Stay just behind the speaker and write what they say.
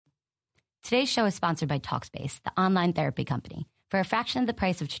Today's show is sponsored by Talkspace, the online therapy company. For a fraction of the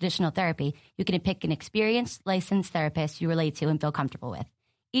price of traditional therapy, you can pick an experienced, licensed therapist you relate to and feel comfortable with.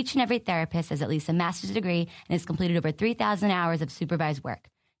 Each and every therapist has at least a master's degree and has completed over 3,000 hours of supervised work.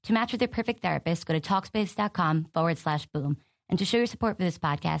 To match with your perfect therapist, go to Talkspace.com/boom. And to show your support for this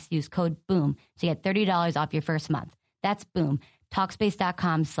podcast, use code BOOM to get $30 off your first month. That's BOOM.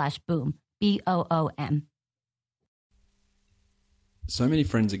 Talkspace.com/boom. BOOM. So many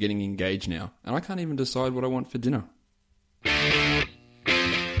friends are getting engaged now, and I can't even decide what I want for dinner.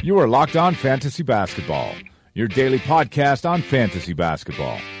 You are Locked On Fantasy Basketball, your daily podcast on fantasy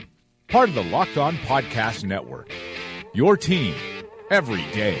basketball. Part of the Locked On Podcast Network, your team every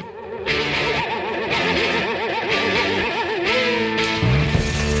day.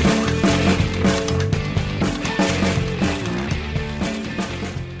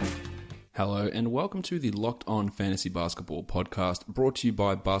 Hello and welcome to the Locked On Fantasy Basketball podcast, brought to you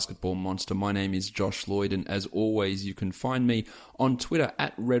by Basketball Monster. My name is Josh Lloyd, and as always, you can find me on Twitter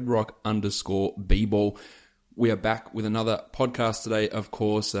at redrock_bball. We are back with another podcast today, of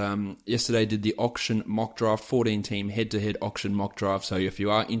course. Yesterday did the auction mock draft, 14-team head-to-head auction mock draft. So if you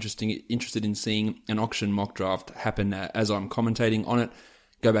are interested in seeing an auction mock draft happen as I'm commentating on it,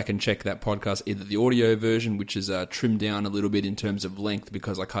 go back and check that podcast, either the audio version, which is trimmed down a little bit in terms of length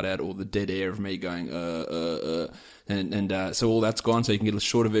because I cut out all the dead air of me going, so all that's gone, so you can get a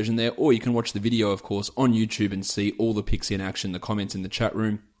shorter version there, or you can watch the video, of course, on YouTube and see all the picks in action, the comments in the chat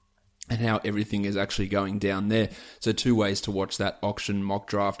room, and how everything is actually going down there. So 2 ways to watch that auction mock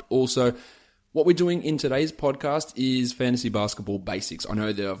draft. Also, what we're doing in today's podcast is fantasy basketball basics. I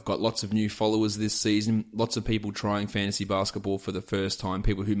know that I've got lots of new followers this season, lots of people trying fantasy basketball for the first time,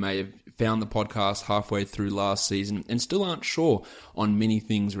 people who may have found the podcast halfway through last season and still aren't sure on many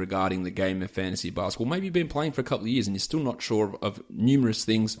things regarding the game of fantasy basketball. Maybe you've been playing for a couple of years and you're still not sure of numerous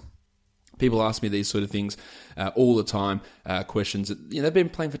things. People ask me these sort of things all the time, questions that they've been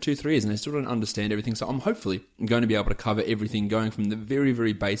playing for 2-3 years and they still don't understand everything. So I'm hopefully going to be able to cover everything, going from the very,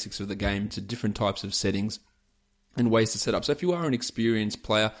 very basics of the game to different types of settings and ways to set up. So if you are an experienced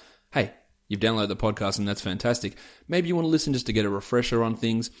player, hey, you've downloaded the podcast and that's fantastic. Maybe you want to listen just to get a refresher on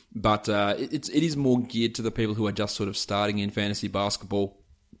things, but it is more geared to the people who are just sort of starting in fantasy basketball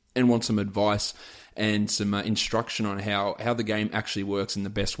and want some advice and some instruction on how the game actually works and the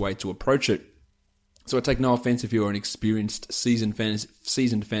best way to approach it. So I take no offense if you're an experienced, seasoned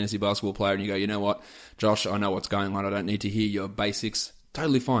fantasy basketball player and you go, you know what, Josh, I know what's going on. I don't need to hear your basics.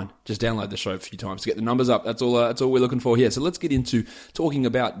 Totally fine. Just download the show a few times to get the numbers up. That's all we're looking for here. So let's get into talking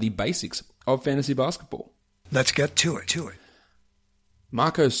about the basics of fantasy basketball. Let's get to it.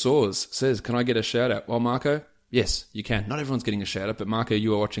 Marco Soares says, can I get a shout out? Well, Marco, yes, you can. Not everyone's getting a shout out, but Marco,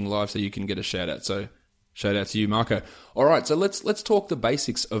 you are watching live, so you can get a shout out. So shout out to you, Marco. All right, so let's talk the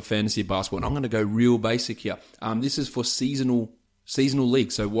basics of fantasy basketball. And I'm going to go real basic here. This is for seasonal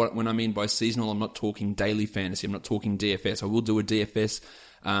leagues. So when I mean by seasonal, I'm not talking daily fantasy. I'm not talking DFS. I will do a DFS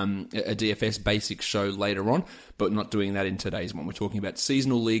basic show later on, but not doing that in today's one. We're talking about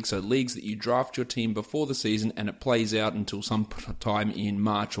seasonal leagues, so leagues that you draft your team before the season and it plays out until some time in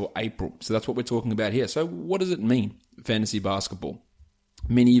March or April. So that's what we're talking about here. So what does it mean, fantasy basketball?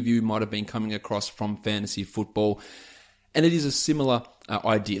 Many of you might have been coming across from fantasy football, and it is a similar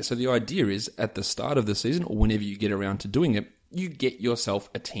idea. So the idea is at the start of the season, or whenever you get around to doing it, you get yourself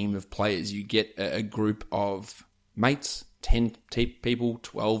a team of players. You get a group of mates, 10 people,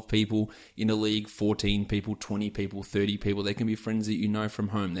 12 people in a league, 14 people, 20 people, 30 people. They can be friends that you know from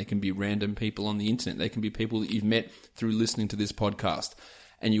home. They can be random people on the internet. They can be people that you've met through listening to this podcast.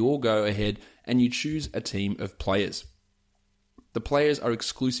 And you all go ahead and you choose a team of players. The players are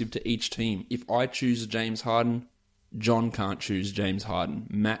exclusive to each team. If I choose James Harden, John can't choose James Harden.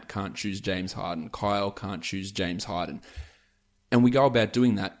 Matt can't choose James Harden. Kyle can't choose James Harden. And we go about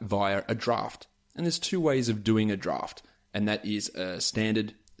doing that via a draft. And there's 2 ways of doing a draft. And that is a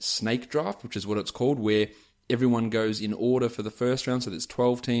standard snake draft, which is what it's called, where everyone goes in order for the first round. So there's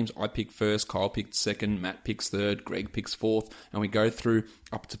 12 teams. I pick first, Kyle picked second, Matt picks third, Greg picks fourth, and we go through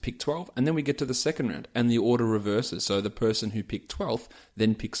up to pick 12, and then we get to the second round, and the order reverses. So the person who picked 12th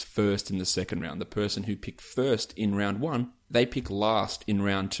then picks first in the second round. The person who picked first in round 1, they pick last in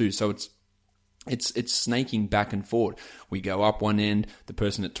round 2. So it's snaking back and forward. We go up one end, the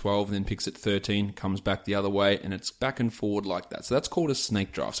person at 12 then picks at 13, comes back the other way, and it's back and forward like that. So that's called a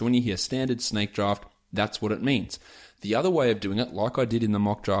snake draft. So when you hear standard snake draft, that's what it means. The other way of doing it, like I did in the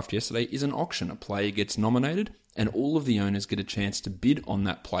mock draft yesterday, is an auction. A player gets nominated and all of the owners get a chance to bid on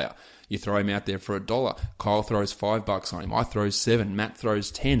that player. You throw him out there for $1. Kyle throws $5 on him. I throw 7. Matt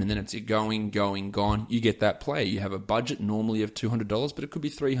throws 10. And then it's going, gone. You get that player. You have a budget normally of $200, but it could be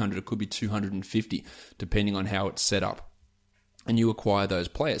 $300. It could be $250, depending on how it's set up. And you acquire those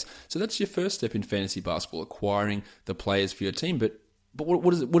players. So that's your first step in fantasy basketball, acquiring the players for your team. But what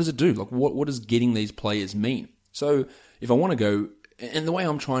does it do? Like, what does getting these players mean? So if I want to go, and the way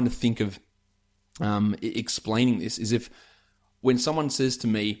I'm trying to think of explaining this is if when someone says to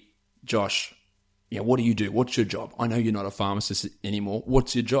me, Josh, what do you do? What's your job? I know you're not a pharmacist anymore.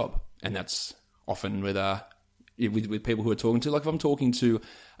 What's your job? And that's often with people who are talking to, like if I'm talking to,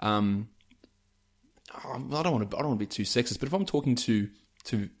 I don't want to be too sexist, but if I'm talking to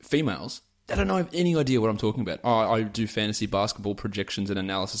females, they don't have any idea what I'm talking about. I do fantasy basketball projections and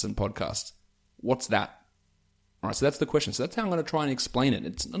analysis and podcasts. What's that? All right, so that's the question. So that's how I'm going to try and explain it.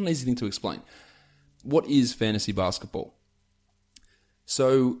 It's not an easy thing to explain. What is fantasy basketball?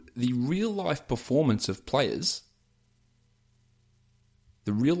 So the real-life performance of players,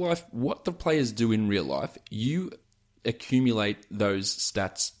 what the players do in real life, you accumulate those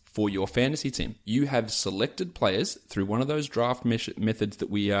stats for your fantasy team. You have selected players through one of those draft methods that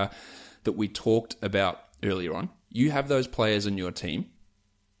we talked about earlier on. You have those players on your team,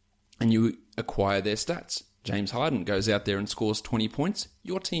 and you acquire their stats. James Harden goes out there and scores 20 points.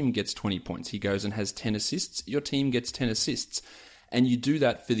 Your team gets 20 points. He goes and has 10 assists. Your team gets 10 assists. And you do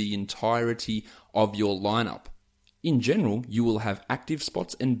that for the entirety of your lineup. In general, you will have active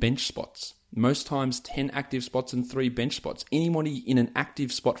spots and bench spots. Most times 10 active spots and 3 bench spots. Anybody in an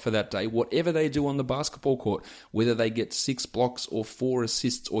active spot for that day, whatever they do on the basketball court, whether they get 6 blocks or 4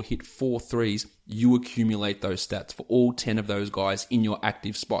 assists or hit 4 threes, you accumulate those stats for all 10 of those guys in your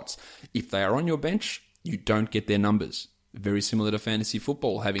active spots. If they are on your bench, you don't get their numbers. Very similar to fantasy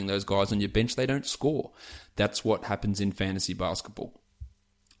football. Having those guys on your bench, they don't score. That's what happens in fantasy basketball.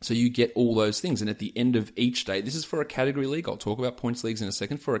 So you get all those things. And at the end of each day, this is for a category league. I'll talk about points leagues in a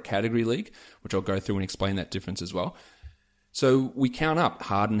second. For a category league, which I'll go through and explain that difference as well. So we count up.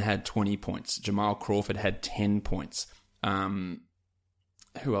 Harden had 20 points. Jamal Crawford had 10 points. Who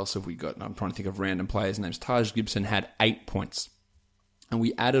else have we got? I'm trying to think of random players' names. Taj Gibson had 8 points. And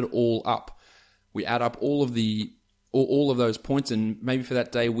we added all up. We add up all of those points, and maybe for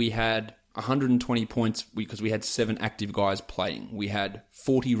that day we had 120 points because we had 7 active guys playing. We had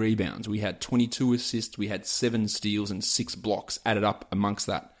 40 rebounds. We had 22 assists. We had 7 steals and 6 blocks added up amongst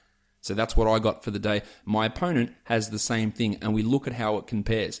that. So that's what I got for the day. My opponent has the same thing, and we look at how it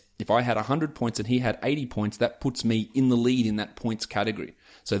compares. If I had 100 points and he had 80 points, that puts me in the lead in that points category.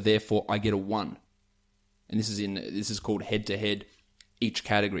 So therefore, I get a 1. And this is called head-to-head. Each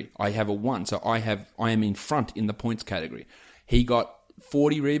category. I have a 1, so I am in front in the points category. He got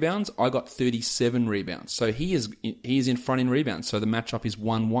 40 rebounds, I got 37 rebounds. So he is in front in rebounds, so the matchup is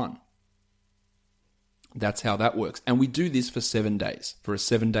 1-1. That's how that works. And we do this for 7 days, for a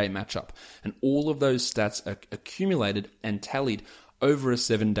 7-day matchup. And all of those stats are accumulated and tallied over a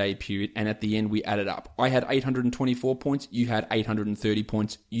 7-day period, and at the end we add it up. I had 824 points, you had 830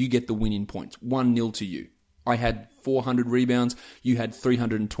 points, you get the win in points. 1-0 to you. I had 400 rebounds, you had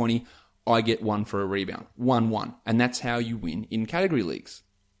 320, I get 1 for a rebound. 1-1. And that's how you win in category leagues.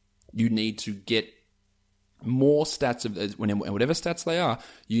 You need to get more stats of whatever stats they are,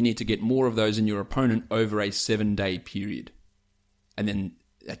 you need to get more of those in your opponent over a 7-day period. And then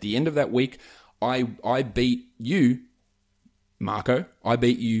at the end of that week, I beat you, Marco. I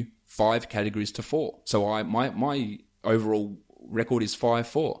beat you 5 categories to 4. So my overall record is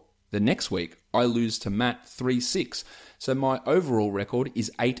 5-4. The next week, I lose to Matt 3-6. So my overall record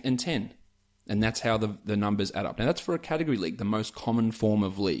is 8-10. And that's how the numbers add up. Now that's for a category league, the most common form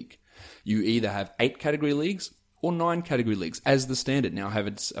of league. You either have 8 category leagues or 9 category leagues as the standard. Now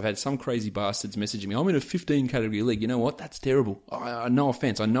I've had some crazy bastards messaging me, I'm in a 15 category league. You know what? That's terrible. No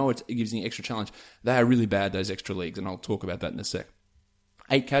offense. I know it gives you an extra challenge. They are really bad, those extra leagues, and I'll talk about that in a sec.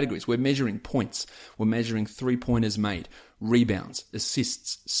 8 categories. We're measuring points. We're measuring 3-pointers made, rebounds,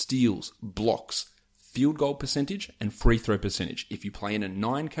 assists, steals, blocks, field goal percentage, and free throw percentage. If you play in a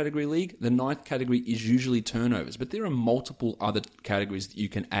 9-category league, the 9th category is usually turnovers, but there are multiple other categories that you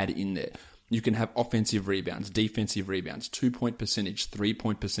can add in there. You can have offensive rebounds, defensive rebounds, 2-point percentage,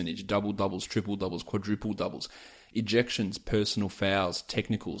 3-point percentage, double doubles, triple doubles, quadruple doubles, ejections, personal fouls,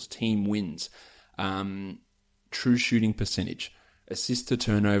 technicals, team wins, true shooting percentage, assist to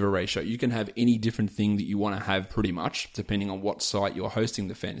turnover ratio. You can have any different thing that you want to have pretty much, depending on what site you're hosting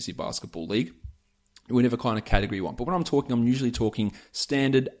the fantasy basketball league. Whatever kind of category you want. But when I'm usually talking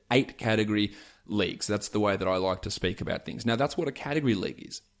standard 8 category leagues. That's the way that I like to speak about things. Now, that's what a category league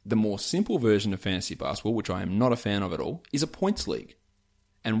is. The more simple version of fantasy basketball, which I am not a fan of at all, is a points league.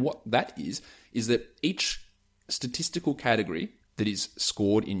 And what that is that each statistical category that is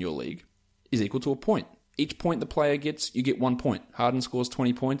scored in your league is equal to a point. Each point the player gets, you get 1 point. Harden scores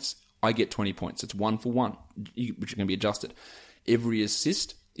 20 points, I get 20 points. It's 1 for 1, which can be adjusted. Every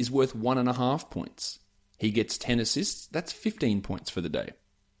assist is worth 1.5 points. He gets 10 assists, that's 15 points for the day.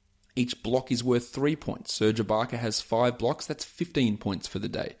 Each block is worth 3 points. Serge Ibaka has 5 blocks, that's 15 points for the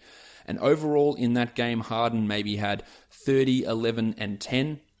day. And overall in that game, Harden maybe had 30, 11, and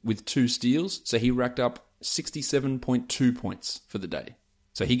 10 with 2 steals. So he racked up 67.2 points for the day.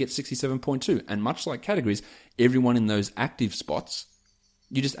 So he gets 67.2. And much like categories, everyone in those active spots,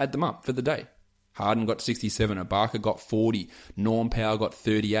 you just add them up for the day. Harden got 67, Ibaka got 40, Norm Powell got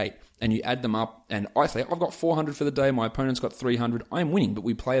 38, and you add them up, and I say, I've got 400 for the day, my opponent's got 300, I'm winning, but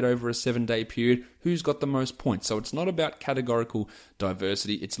we play it over a 7-day period, who's got the most points? So it's not about categorical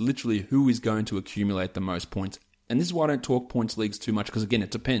diversity, it's literally who is going to accumulate the most points. And this is why I don't talk points leagues too much, because again,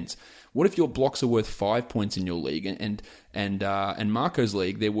 it depends. What if your blocks are worth 5 points in your league, and Marco's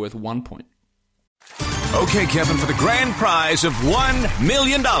league, they're worth 1 point? Okay, Kevin, for the grand prize of $1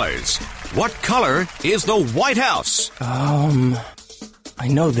 million. What color is the White House? I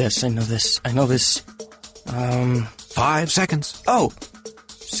know this. 5 seconds. Oh,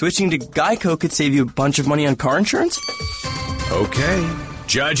 switching to Geico could save you a bunch of money on car insurance? Okay.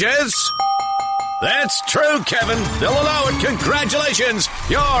 Judges? That's true, Kevin. They'll allow it. Congratulations.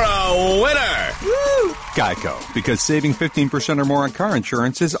 You're a winner. Woo! Geico, because saving 15% or more on car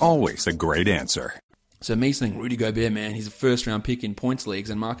insurance is always a great answer. So me saying, Rudy Gobert, man, he's a first-round pick in points leagues,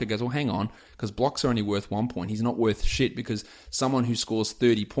 and Marco goes, well, hang on, because blocks are only worth 1 point. He's not worth shit, because someone who scores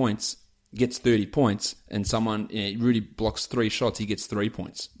 30 points gets 30 points, and Rudy blocks 3 shots, he gets 3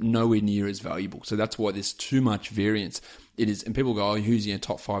 points. Nowhere near as valuable. So that's why there's too much variance. It is, and people go, oh, who's your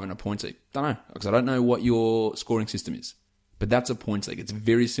top 5 in a points league? Don't know, because I don't know what your scoring system is. But that's a points league. It's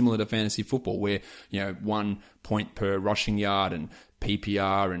very similar to fantasy football, where 1 point per rushing yard and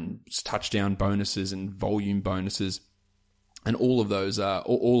PPR and touchdown bonuses and volume bonuses and all of those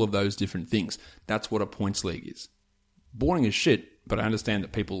different things. That's what a points league is. Boring as shit, but I understand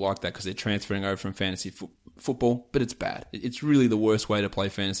that people like that because they're transferring over from fantasy football, but it's bad. It's really the worst way to play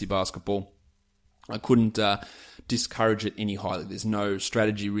fantasy basketball. I couldn't discourage it any highly. There's no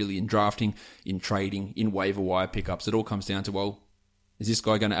strategy really in drafting, in trading, in waiver wire pickups. It all comes down to, well, is this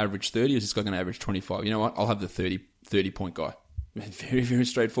guy going to average 30 or is this guy going to average 25? You know what? I'll have the 30-point guy. Very, very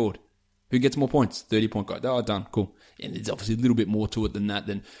straightforward. Who gets more points? 30-point guy. Oh, done. Cool. And there's obviously a little bit more to it than that.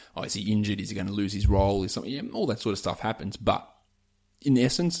 Is he injured? Is he going to lose his role? Is something? Yeah, all that sort of stuff happens. But in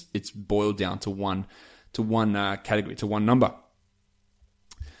essence, it's boiled down to one category, to one number.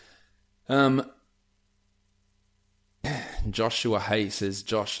 Joshua Hay says,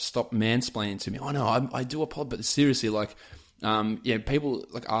 Josh, stop mansplaining to me. Oh no, I do apologize, but seriously, people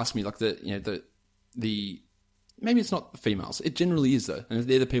ask me the maybe it's not the females. It generally is though, and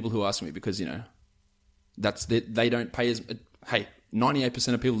they're the people who ask me because they don't pay as. Hey,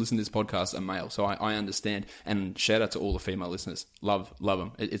 98% of people listening to this podcast are male, so I understand. And shout out to all the female listeners. Love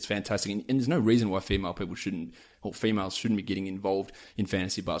them. It's fantastic, and there's no reason why females shouldn't be getting involved in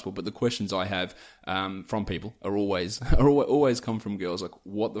fantasy basketball. But the questions I have from people are always come from girls like,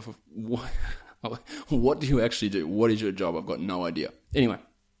 what do you actually do? What is your job? I've got no idea. Anyway,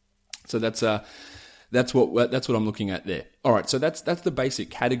 so that's what I'm looking at there. All right, so that's the basic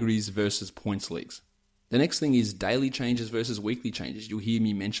categories versus points leagues. The next thing is daily changes versus weekly changes. You'll hear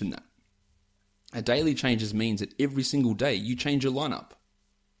me mention that. A daily changes means that every single day you change your lineup.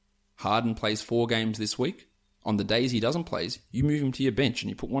 Harden plays 4 games this week. On the days he doesn't play, you move him to your bench and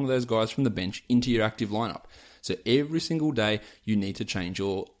you put one of those guys from the bench into your active lineup. So every single day you need to change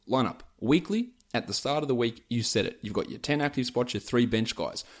your lineup. Weekly, at the start of the week, you set it. You've got your 10 active spots, your 3 bench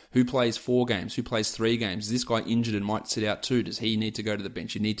guys. Who plays 4 games? Who plays 3 games? Is this guy injured and might sit out too? Does he need to go to the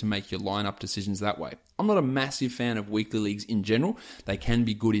bench? You need to make your lineup decisions that way. I'm not a massive fan of weekly leagues in general. They can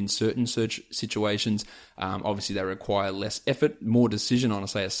be good in certain situations. Obviously, they require less effort, more decision on,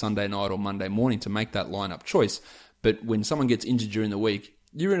 say, a Sunday night or Monday morning to make that lineup choice. But when someone gets injured during the week,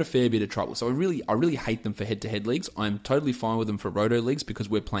 you're in a fair bit of trouble. So I really hate them for head-to-head leagues. I'm totally fine with them for roto leagues because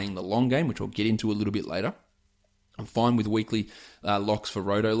we're playing the long game, which we'll get into a little bit later. I'm fine with weekly locks for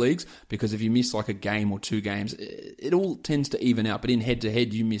roto leagues because if you miss like a game or 2 games, it all tends to even out. But in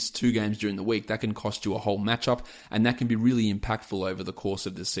head-to-head, you miss 2 games during the week. That can cost you a whole matchup, and that can be really impactful over the course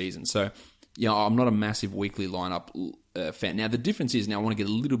of the season. So, I'm not a massive weekly lineup fan. Now, the difference is, I want to get a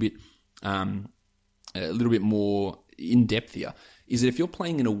little bit more in depth here, is that if you're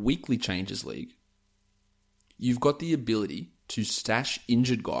playing in a weekly changes league, you've got the ability to stash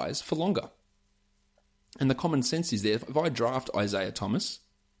injured guys for longer. And the common sense is there. If I draft Isaiah Thomas,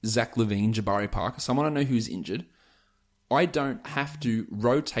 Zach LaVine, Jabari Parker, someone I know who's injured, I don't have to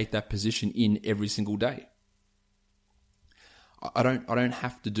rotate that position in every single day. I don't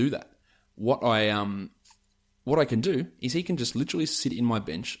have to do that. What I can do is he can just literally sit in my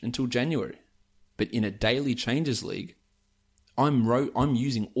bench until January. But in a daily changes league, I'm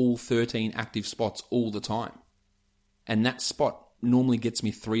using all 13 active spots all the time. And that spot normally gets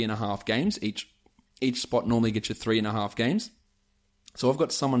me 3.5 games. Each spot normally gets you 3.5 games. So I've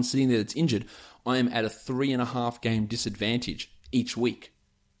got someone sitting there that's injured. I am at a 3.5 game disadvantage each week.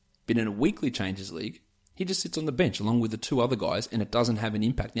 But in a weekly changes league, he just sits on the bench along with the 2 other guys, and it doesn't have an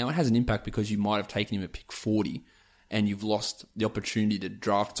impact. Now, it has an impact because you might have taken him at pick 40 and you've lost the opportunity to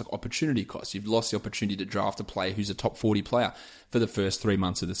draft. It's an opportunity cost. You've lost the opportunity to draft a player who's a top 40 player for the first 3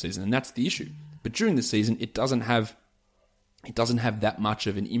 months of the season, and that's the issue. But during the season, it doesn't have that much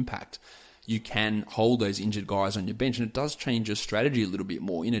of an impact. You can hold those injured guys on your bench, and it does change your strategy a little bit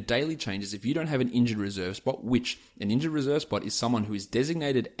more. In a daily changes, if you don't have an injured reserve spot, which an injured reserve spot is someone who is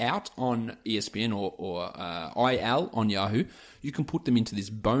designated out on ESPN or IL on Yahoo, you can put them into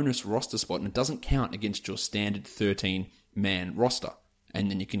this bonus roster spot, and it doesn't count against your standard 13-man roster. And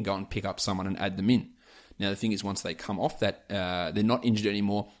then you can go and pick up someone and add them in. Now, the thing is, once they come off that, they're not injured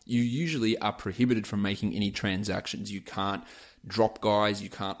anymore, you usually are prohibited from making any transactions. You can't drop guys, you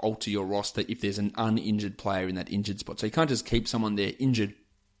can't alter your roster if there's an uninjured player in that injured spot. So you can't just keep someone there injured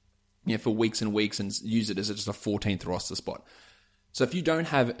for weeks and weeks and use it as just a 14th roster spot. So if you don't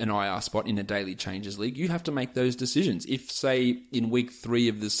have an IR spot in a daily changes league, you have to make those decisions. If, say, in week 3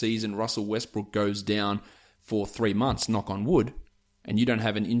 of the season, Russell Westbrook goes down for 3 months, knock on wood, and you don't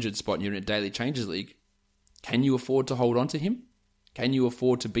have an injured spot and you're in a daily changes league, can you afford to hold on to him? Can you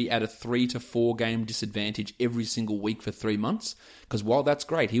afford to be at a 3 to 4 game disadvantage every single week for 3 months? Because while that's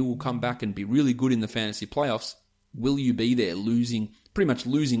great, he will come back and be really good in the fantasy playoffs. Will you be there pretty much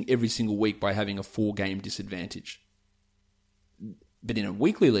losing every single week by having a 4 game disadvantage? But in a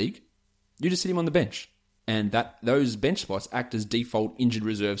weekly league, you just sit him on the bench. And those bench spots act as default injured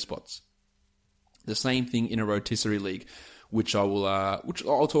reserve spots. The same thing in a rotisserie league, which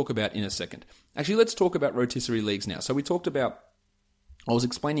I'll talk about in a second. Actually, let's talk about rotisserie leagues now. So I was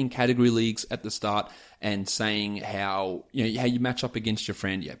explaining category leagues at the start and saying how you match up against your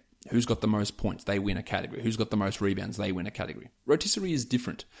friend. Yeah, who's got the most points? They win a category. Who's got the most rebounds? They win a category. Rotisserie is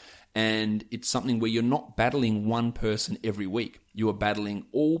different, and it's something where you're not battling one person every week. You are battling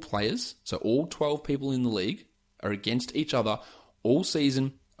all players, so all 12 people in the league are against each other all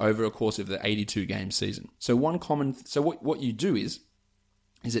season over a course of the 82-game season. So what you do is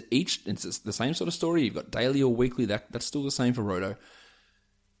that it's the same sort of story. You've got daily or weekly. That's still the same for Roto.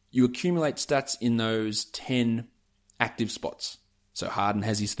 You accumulate stats in those 10 active spots. So Harden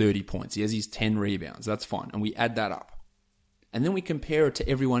has his 30 points. He has his 10 rebounds. That's fine. And we add that up. And then we compare it to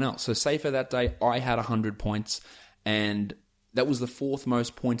everyone else. So say for that day, I had 100 points, and that was the 4th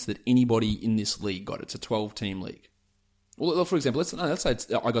most points that anybody in this league got. It's a 12-team league. Well, for example, let's say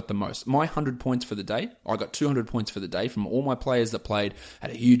I got the most. My 100 points for the day, I got 200 points for the day from all my players that played.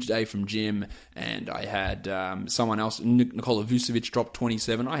 Had a huge day from Jim, and I had someone else, Nikola Vucevic, dropped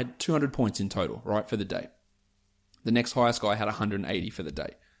 27. I had 200 points in total, right, for the day. The next highest guy had 180 for the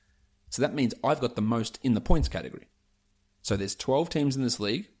day. So that means I've got the most in the points category. So there's 12 teams in this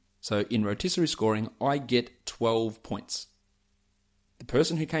league. So in rotisserie scoring, I get 12 points. The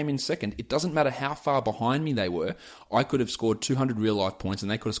person who came in second, it doesn't matter how far behind me they were. I could have scored 200 real-life points and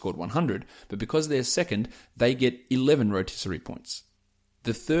they could have scored 100. But because they're second, they get 11 rotisserie points.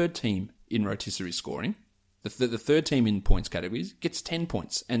 The third team in rotisserie scoring, the third team in points categories, gets 10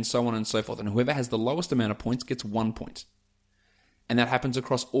 points, and so on and so forth. And whoever has the lowest amount of points gets 1 point. And that happens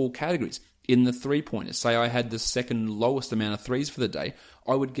across all categories. In the three-pointers, say I had the second lowest amount of threes for the day,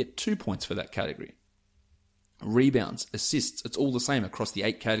 I would get 2 points for that category. Rebounds, assists, it's all the same across the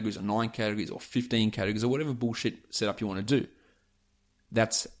 8 categories or 9 categories or 15 categories or whatever bullshit setup you want to do.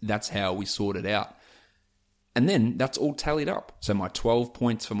 That's how we sort it out. And then that's all tallied up. So my 12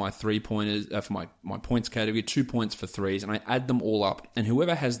 points for my three-pointers, for my points category, 2 points for threes, and I add them all up. And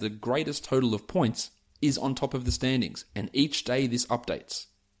whoever has the greatest total of points is on top of the standings. And each day this updates.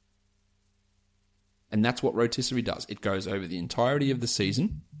 And that's what rotisserie does. It goes over the entirety of the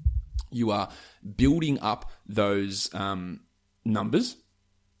season. You are building up those numbers,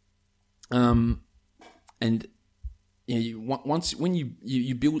 and once when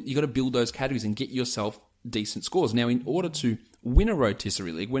you build, you got to build those categories and get yourself decent scores. Now, in order to win a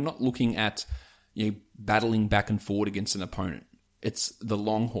rotisserie league, we're not looking at battling back and forward against an opponent. It's the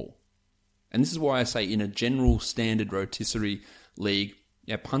long haul. And this is why I say in a general standard rotisserie league,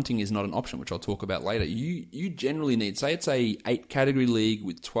 punting is not an option, which I'll talk about later. You generally need, say it's a 8-category league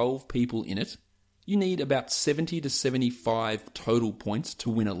with 12 people in it, you need about 70 to 75 total points to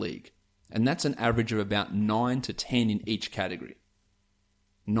win a league. And that's an average of about 9 to 10 in each category.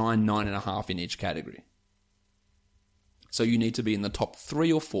 9.5 in each category. So you need to be in the top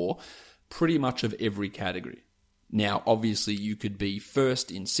 3 or 4 pretty much of every category. Now, obviously, you could be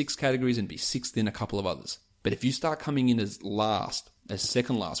first in 6 categories and be 6th in a couple of others. But if you start coming in as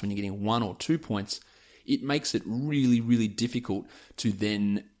second last, when you're getting 1 or 2 points, it makes it really, really difficult to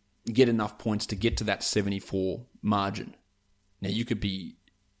then get enough points to get to that 74 margin. Now, you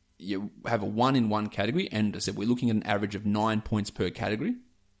have a 1 in one category, and as I said, we're looking at an average of 9 points per category.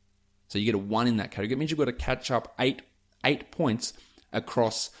 So you get a 1 in that category. It means you've got to catch up 8 points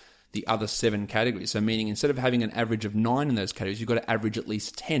across the other 7 categories. So meaning instead of having an average of 9 in those categories, you've got to average at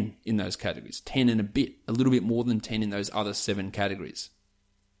least 10 in those categories. 10 and a little bit more than 10 in those other 7 categories.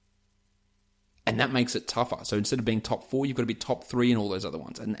 And that makes it tougher. So instead of being top 4, you've got to be top 3 in all those other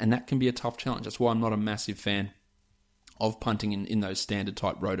ones. And that can be a tough challenge. That's why I'm not a massive fan of punting in those standard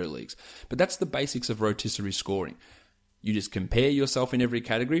type roto leagues. But that's the basics of rotisserie scoring. You just compare yourself in every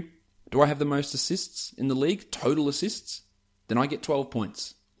category. Do I have the most assists in the league? Total assists? Then I get 12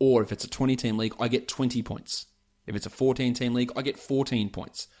 points. Or if it's a 20-team league, I get 20 points. If it's a 14-team league, I get 14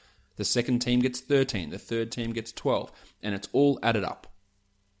 points. The second team gets 13. The third team gets 12. And it's all added up.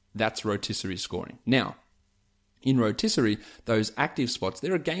 That's rotisserie scoring. Now, in rotisserie, those active spots,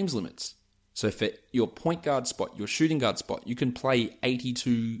 there are games limits. So for your point guard spot, your shooting guard spot, you can play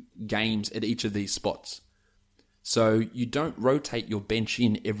 82 games at each of these spots. So you don't rotate your bench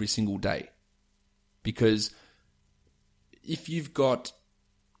in every single day. Because if you've got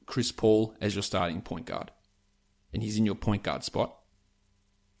Chris Paul as your starting point guard, and he's in your point guard spot,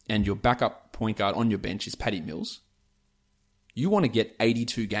 and your backup point guard on your bench is Patty Mills, you want to get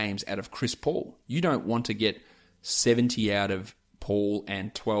 82 games out of Chris Paul. You don't want to get 70 out of Paul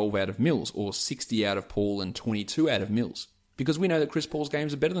and 12 out of Mills, or 60 out of Paul and 22 out of Mills, because we know that Chris Paul's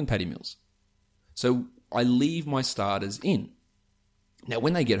games are better than Patty Mills. So I leave my starters in. Now,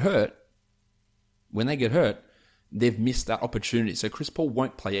 when they get hurt, they've missed that opportunity. So Chris Paul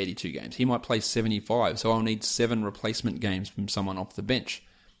won't play 82 games. He might play 75, so I'll need 7 replacement games from someone off the bench.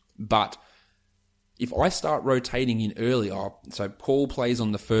 But if I start rotating in early, so Paul plays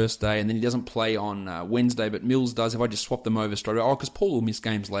on the first day and then he doesn't play on Wednesday, but Mills does. If I just swap them over straight away, because Paul will miss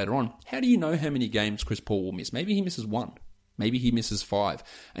games later on. How do you know how many games Chris Paul will miss? Maybe he misses 1. Maybe he misses 5.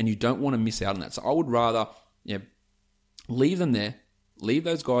 And you don't want to miss out on that. So I would rather leave them there. Leave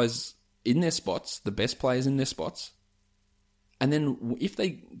those guys in their spots, the best players in their spots. And then if they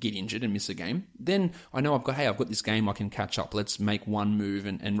get injured and miss a game, then I know I've got this game, I can catch up. Let's make one move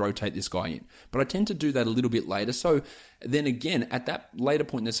and rotate this guy in. But I tend to do that a little bit later. So then again, at that later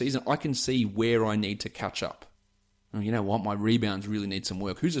point in the season, I can see where I need to catch up. You know what? My rebounds really need some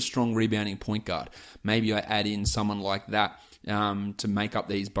work. Who's a strong rebounding point guard? Maybe I add in someone like that to make up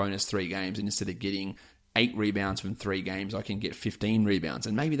these bonus 3 games. And instead of getting 8 rebounds from 3 games, I can get 15 rebounds.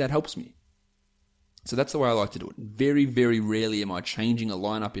 And maybe that helps me. So that's the way I like to do it. Very, very rarely am I changing a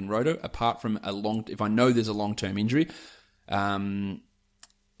lineup in Roto, apart from if I know there's a long-term injury.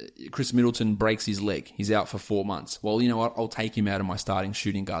 Chris Middleton breaks his leg. He's out for 4 months. Well, you know what? I'll take him out of my starting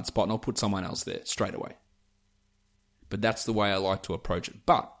shooting guard spot and I'll put someone else there straight away. But that's the way I like to approach it.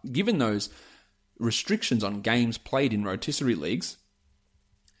 But given those restrictions on games played in rotisserie leagues,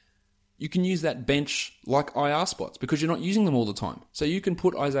 you can use that bench like IR spots because you're not using them all the time. So you can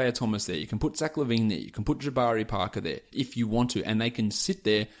put Isaiah Thomas there, you can put Zach LaVine there, you can put Jabari Parker there if you want to, and they can sit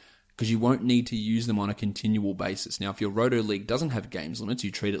there because you won't need to use them on a continual basis. Now, if your Roto League doesn't have games limits,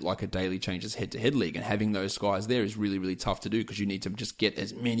 you treat it like a daily changes head-to-head league, and having those guys there is really, really tough to do because you need to just get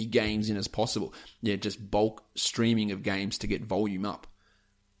as many games in as possible. Just bulk streaming of games to get volume up.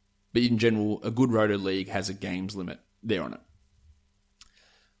 But in general, a good Roto League has a games limit there on it.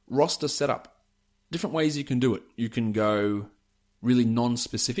 Roster setup. Different ways you can do it. You can go really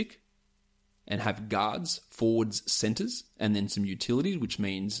non-specific and have guards, forwards, centers, and then some utilities, which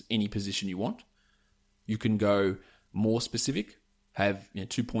means any position you want. You can go more specific, have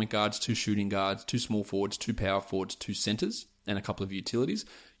 2 point guards, 2 shooting guards, 2 small forwards, 2 power forwards, 2 centers, and a couple of utilities.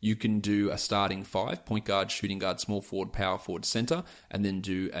 You can do a starting 5, point guard, shooting guard, small forward, power forward, center, and then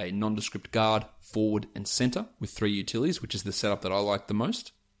do a nondescript guard, forward, and center with 3 utilities, which is the setup that I like the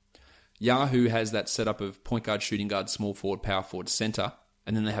most. Yahoo has that setup of point guard, shooting guard, small forward, power forward, center,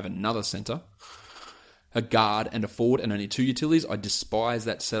 and then they have another center, a guard, and a forward, and only 2 utilities. I despise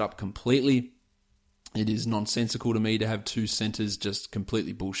that setup completely. It is nonsensical to me to have 2 centers, just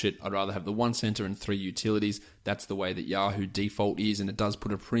completely bullshit. I'd rather have the 1 center and 3 utilities. That's the way that Yahoo default is, and it does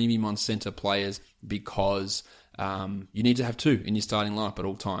put a premium on center players because you need to have 2 in your starting lineup at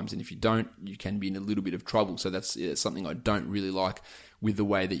all times, and if you don't, you can be in a little bit of trouble. So that's something I don't really like with the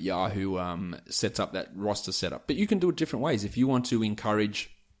way that Yahoo sets up that roster setup. But you can do it different ways. If you want to encourage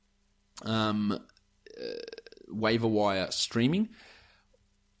waiver wire streaming,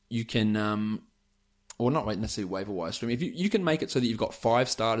 you can... or not necessarily waiver wire streaming. If you can make it so that you've got 5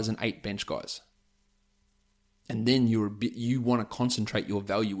 starters and 8 bench guys, and then you want to concentrate your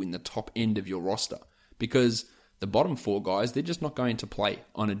value in the top end of your roster, because the bottom 4 guys, they're just not going to play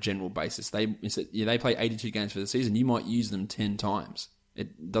on a general basis. They play 82 games for the season. You might use them 10 times.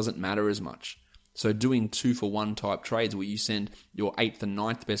 It doesn't matter as much. So doing 2-for-1 type trades where you send your 8th and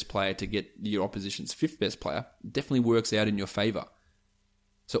 9th best player to get your opposition's 5th best player definitely works out in your favor.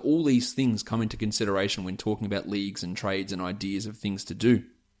 So all these things come into consideration when talking about leagues and trades and ideas of things to do.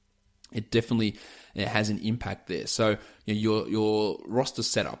 It definitely has an impact there. So your roster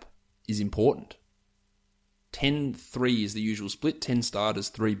setup is important. 10-3 is the usual split, 10 starters,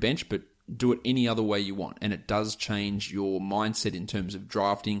 3 bench, but do it any other way you want. And it does change your mindset in terms of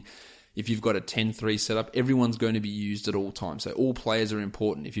drafting. If you've got a 10-3 setup, everyone's going to be used at all times. So all players are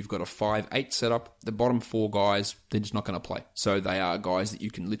important. If you've got a 5-8 setup, the bottom 4 guys, they're just not going to play. So they are guys that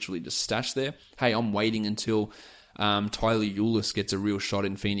you can literally just stash there. Hey, I'm waiting until Tyler Eulis gets a real shot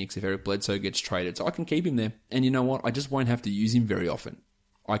in Phoenix if Eric Bledsoe gets traded. So I can keep him there. And you know what? I just won't have to use him very often.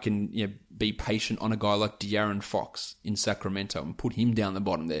 I can be patient on a guy like De'Aaron Fox in Sacramento and put him down the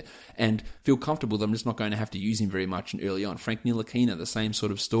bottom there and feel comfortable that I'm just not going to have to use him very much early on. Frank Ntilikina, the same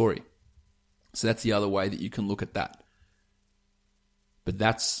sort of story. So that's the other way that you can look at that. But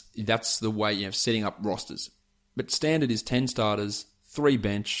that's the way setting up rosters. But standard is 10 starters, 3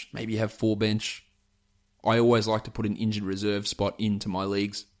 bench, maybe you have 4 bench. I always like to put an injured reserve spot into my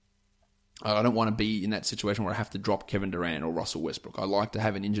leagues. I don't want to be in that situation where I have to drop Kevin Durant or Russell Westbrook. I like to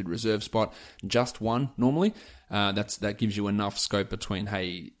have an injured reserve spot, just one normally. That gives you enough scope between,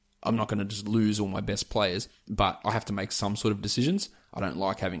 hey, I'm not going to just lose all my best players, but I have to make some sort of decisions. I don't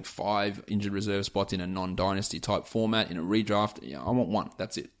like having 5 injured reserve spots in a non-dynasty type format, in a redraft. I want 1.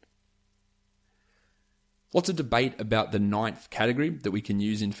 That's it. Lots of debate about the 9th category that we can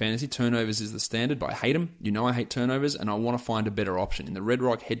use in fantasy. Turnovers is the standard, but I hate them. I hate turnovers, and I want to find a better option. In the Red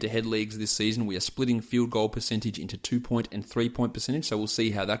Rock head-to-head leagues this season, we are splitting field goal percentage into 2-point and 3-point percentage, so we'll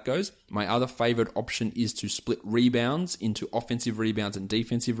see how that goes. My other favorite option is to split rebounds into offensive rebounds and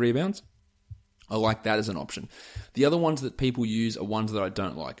defensive rebounds. I like that as an option. The other ones that people use are ones that I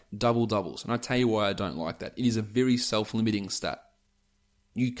don't like. Double-doubles, and I'll tell you why I don't like that. It is a very self-limiting stat.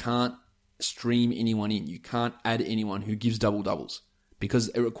 You can't stream anyone in. You can't add anyone who gives double-doubles because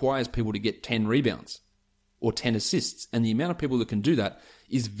it requires people to get 10 rebounds or 10 assists, and the amount of people that can do that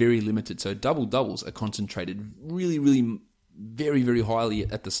is very limited. So double-doubles are concentrated really, really very, very highly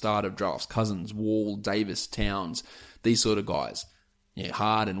at the start of drafts. Cousins, Wall, Davis, Towns, these sort of guys.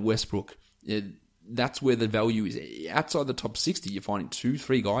 Harden, Westbrook. That's where the value is. Outside the top 60, you're finding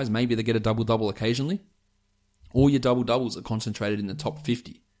 2-3 guys. Maybe they get a double-double occasionally. All your double-doubles are concentrated in the top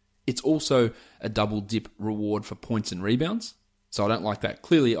 50. It's also a double dip reward for points and rebounds. So I don't like that.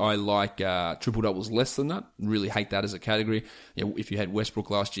 Clearly, I like triple doubles less than that. Really hate that as a category. If you had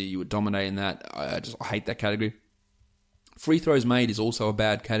Westbrook last year, you were dominating that. I hate that category. Free throws made is also a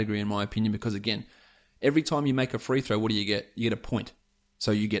bad category in my opinion because, again, every time you make a free throw, what do you get? You get a point.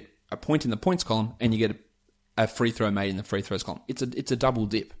 So you get a point in the points column and you get a free throw made in the free throws column. It's a double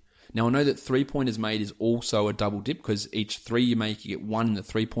dip. Now, I know that 3-pointers made is also a double dip because each 3 you make, you get 1 in the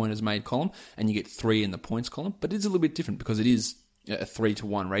 3-pointers made column and you get 3 in the points column. But it's a little bit different because it is a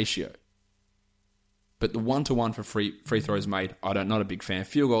 3-to-1 ratio. But the 1-to-1 for free throws made, not a big fan.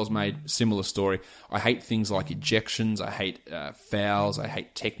 Field goals made, similar story. I hate things like ejections. I hate fouls. I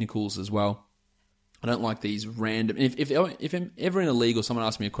hate technicals as well. I don't like these random... If I'm ever in a league or someone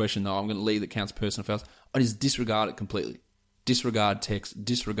asks me a question, though, I'm going to league that counts personal fouls, I just disregard it completely. Disregard text,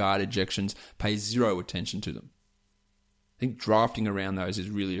 disregard ejections, pay zero attention to them. I think drafting around those is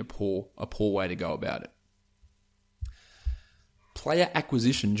really a poor way to go about it. Player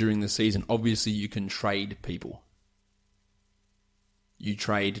acquisition during the season. Obviously, you can trade people. You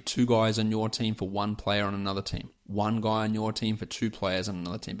trade 2 guys on your team for 1 player on another team. 1 guy on your team for 2 players on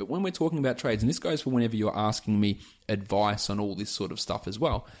another team. But when we're talking about trades, and this goes for whenever you're asking me advice on all this sort of stuff as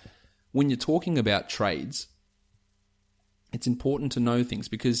well, when you're talking about trades, it's important to know things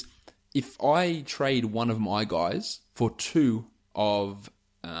because if I trade 1 of my guys for 2 of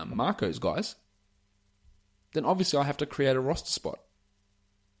Marco's guys, then obviously I have to create a roster spot.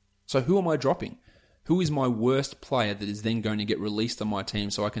 So who am I dropping? Who is my worst player that is then going to get released on my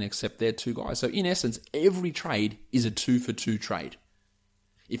team so I can accept their 2 guys? So in essence, every trade is a 2-for-2 trade.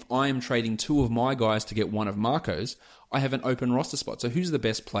 If I am trading 2 of my guys to get 1 of Marco's, I have an open roster spot. So who's the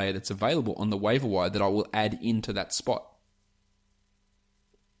best player that's available on the waiver wire that I will add into that spot?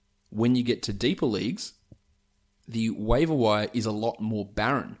 When you get to deeper leagues, the waiver wire is a lot more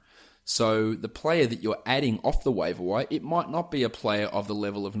barren. So the player that you're adding off the waiver wire, it might not be a player of the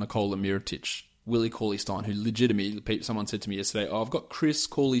level of Nikola Mirotic, Willie Cauley-Stein, who legitimately, someone said to me yesterday, I've got Chris,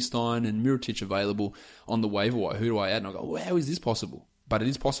 Cauley-Stein and Mirotic available on the waiver wire. Who do I add? And I go, well, how is this possible? But it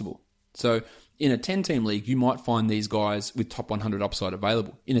is possible. So in a 10-team league, you might find these guys with top 100 upside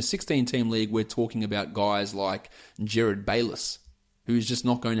available. In a 16-team league, we're talking about guys like Jared Bayless, who is just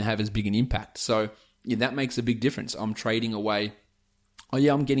not going to have as big an impact. So yeah, that makes a big difference. I'm trading away. Oh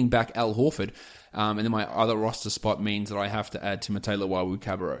yeah, I'm getting back Al Horford. And then my other roster spot means that I have to add Timothé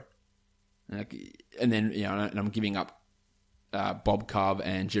Luwawu-Cabarrot. And then, and I'm giving up Bob Carve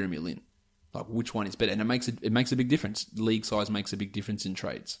and Jeremy Lin. Like, which one is better? And it makes a big difference. League size makes a big difference in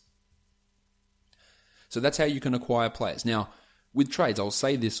trades. So that's how you can acquire players. Now, with trades, I'll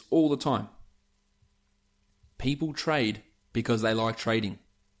say this all the time. People trade because they like trading.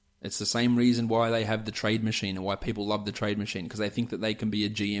 It's the same reason why they have the trade machine and why people love the trade machine, because they think that they can be a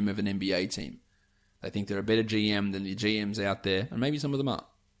GM of an NBA team. They think they're a better GM than the GMs out there, and maybe some of them are.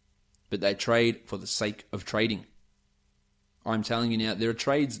 But they trade for the sake of trading. I'm telling you now, there are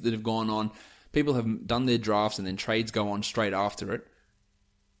trades that have gone on. People have done their drafts and then trades go on straight after it,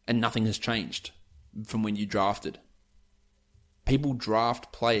 and nothing has changed from when you drafted. People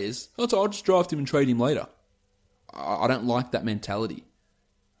draft players. Oh, so I'll just draft him and trade him later. I don't like that mentality.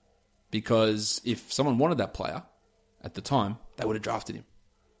 Because if someone wanted that player at the time, they would have drafted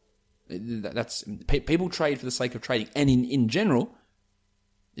him. People trade for the sake of trading. And in general,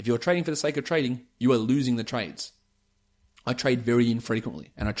 if you're trading for the sake of trading, you are losing the trades. I trade very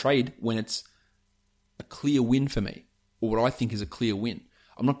infrequently. And I trade when it's a clear win for me, or what I think is a clear win.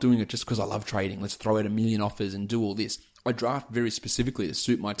 I'm not doing it just because I love trading. Let's throw out 1 million offers and do all this. I draft very specifically to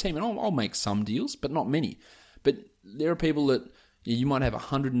suit my team. And I'll make some deals, but not many. But there are people that you might have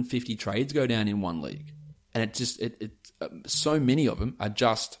 150 trades go down in one league. And so many of them are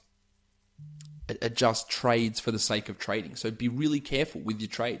just trades for the sake of trading. So be really careful with your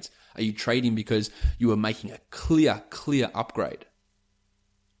trades. Are you trading because you are making a clear upgrade?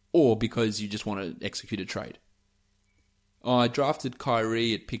 Or because you just want to execute a trade? Oh, I drafted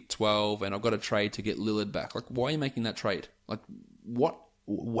Kyrie at pick 12 and I've got a trade to get Lillard back. Like, why are you making that trade? Like, what?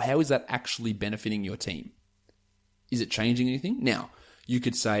 How is that actually benefiting your team? Is it changing anything? Now, you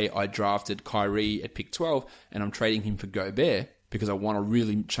could say I drafted Kyrie at pick 12 and I'm trading him for Gobert because I want to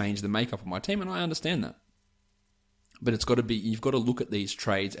really change the makeup of my team, and I understand that. But you've got to look at these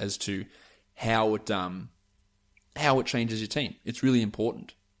trades as to how it changes your team. It's really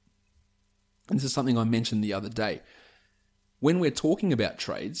important. And this is something I mentioned the other day. When we're talking about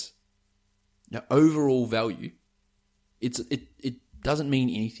trades, now overall value, it doesn't mean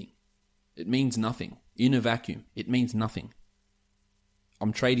anything. It means nothing. In a vacuum, it means nothing.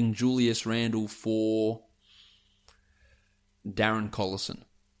 I'm trading Julius Randle for Darren Collison.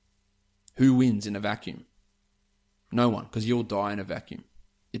 Who wins in a vacuum? No one, because you'll die in a vacuum.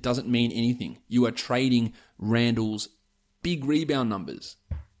 It doesn't mean anything. You are trading Randle's big rebound numbers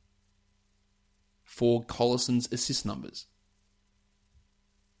for Collison's assist numbers.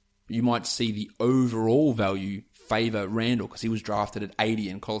 You might see the overall value favour Randle because he was drafted at 80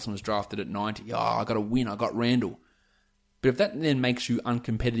 and Collison was drafted at 90. Oh, I got to win. I got Randle. But if that then makes you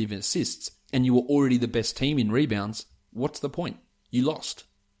uncompetitive in assists and you were already the best team in rebounds, what's the point? You lost.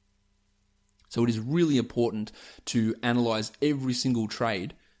 So it is really important to analyse every single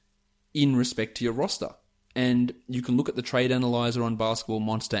trade in respect to your roster. And you can look at the trade analyzer on Basketball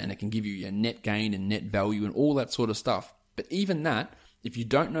Monster and it can give you your net gain and net value and all that sort of stuff. But even that, if you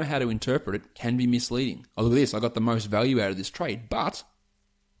don't know how to interpret it, can be misleading. Oh, look at this. I got the most value out of this trade. But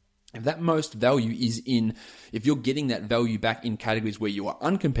if that most value is if you're getting that value back in categories where you are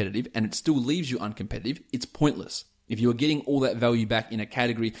uncompetitive and it still leaves you uncompetitive, it's pointless. If you're getting all that value back in a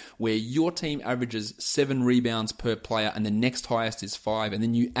category where your team averages 7 rebounds per player and the next highest is 5, and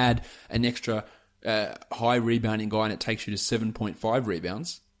then you add an extra high rebounding guy and it takes you to 7.5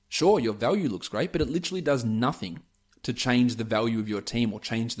 rebounds, sure, your value looks great, but it literally does nothing to change the value of your team or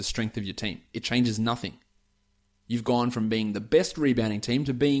change the strength of your team. It changes nothing. You've gone from being the best rebounding team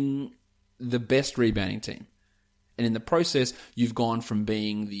to being the best rebounding team. And in the process, you've gone from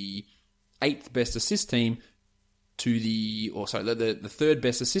being the 8th best assist team to the 3rd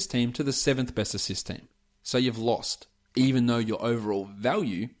best assist team to the 7th best assist team. So you've lost, even though your overall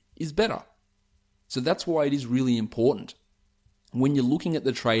value is better. So that's why it is really important when you're looking at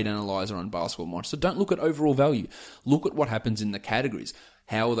the trade analyzer on Basketball Monster. Don't look at overall value. Look at what happens in the categories.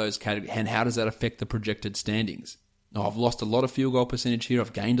 How are those categories, and how does that affect the projected standings? Oh, I've lost a lot of field goal percentage here.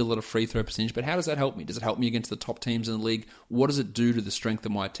 I've gained a lot of free throw percentage, but how does that help me? Does it help me against the top teams in the league? What does it do to the strength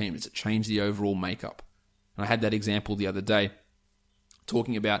of my team? Does it change the overall makeup? And I had that example the other day,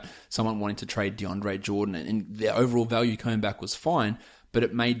 talking about someone wanting to trade DeAndre Jordan, and their overall value coming back was fine, but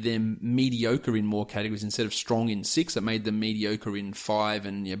it made them mediocre in more categories. Instead of strong in 6, it made them mediocre in 5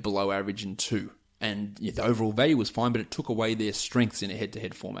 and below average in 2. And the overall value was fine, but it took away their strengths in a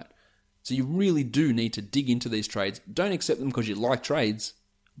head-to-head format. So you really do need to dig into these trades. Don't accept them because you like trades.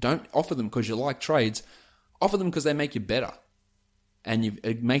 Don't offer them because you like trades. Offer them because they make you better. And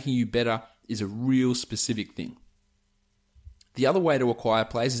making you better is a real specific thing. The other way to acquire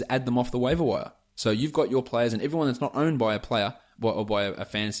players is add them off the waiver wire. So you've got your players, and everyone that's not owned by a player or by a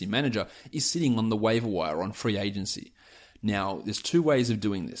fantasy manager is sitting on the waiver wire on free agency. Now, there's 2 ways of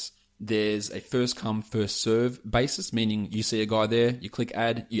doing this. There's a first come, first serve basis, meaning you see a guy there, you click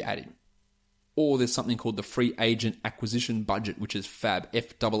add, you add him. Or there's something called the free agent acquisition budget, which is FAB,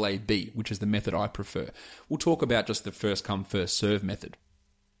 F-A-A-B, which is the method I prefer. We'll talk about just the first come, first serve method.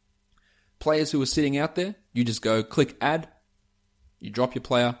 Players who are sitting out there, you just go click add, you drop your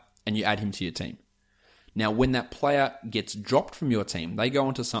player, and you add him to your team. Now, when that player gets dropped from your team, they go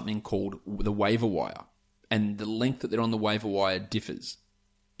onto something called the waiver wire, and the length that they're on the waiver wire differs.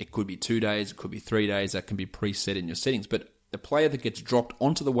 It could be 2 days, it could be 3 days, that can be preset in your settings, but the player that gets dropped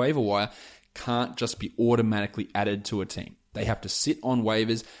onto the waiver wire can't just be automatically added to a team. They have to sit on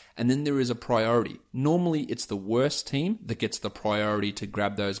waivers, and then there is a priority. Normally, it's the worst team that gets the priority to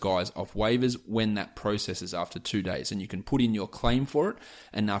grab those guys off waivers when that processes after 2 days. And you can put in your claim for it,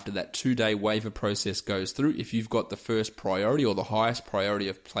 and after that 2-day waiver process goes through, if you've got the first priority or the highest priority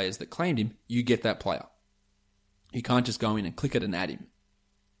of players that claimed him, you get that player. You can't just go in and click it and add him.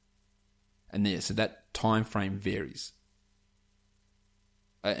 And there, so that time frame varies.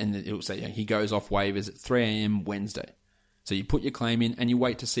 And it will say he goes off waivers at 3 a.m. Wednesday. So you put your claim in and you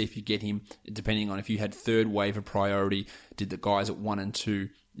wait to see if you get him, depending on if you had third waiver priority, did the guys at 1 and 2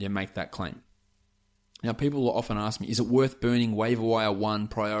 make that claim? Now, people will often ask me, is it worth burning waiver wire 1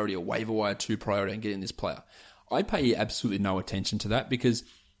 priority or waiver wire 2 priority and getting this player? I pay absolutely no attention to that, because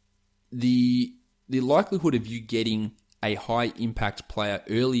the likelihood of you getting a high impact player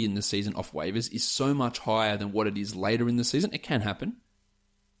early in the season off waivers is so much higher than what it is later in the season. It can happen,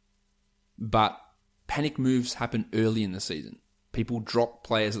 but panic moves happen early in the season. People drop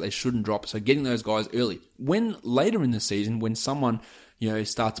players that they shouldn't drop, so getting those guys early. When later in the season, when someone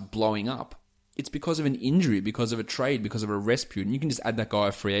starts blowing up, it's because of an injury, because of a trade, because of a rest period, and you can just add that guy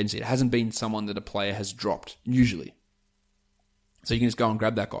off free agency. It hasn't been someone that a player has dropped, usually. So you can just go and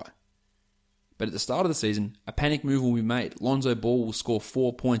grab that guy. But at the start of the season, a panic move will be made. Lonzo Ball will score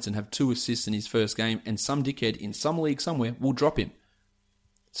 4 points and have 2 assists in his first game, and some dickhead in some league somewhere will drop him.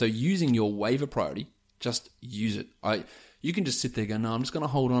 So using your waiver priority, just use it. You can just sit there going, no, I'm just going to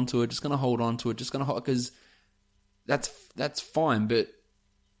hold on to it, because that's fine. But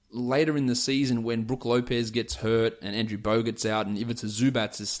later in the season, when Brook Lopez gets hurt and Andrew Bogut's out and Ivica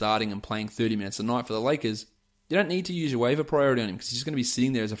Zubac is starting and playing 30 minutes a night for the Lakers, you don't need to use your waiver priority on him, because he's just going to be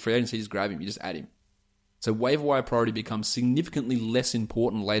sitting there as a free agent, so you just grab him, you just add him. So waiver wire priority becomes significantly less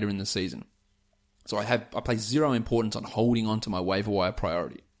important later in the season. So I place zero importance on holding on to my waiver wire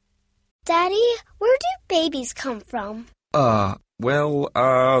priority. Daddy, where do babies come from? Honey?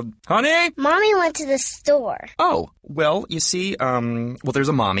 Mommy went to the store. Oh, well, you see, there's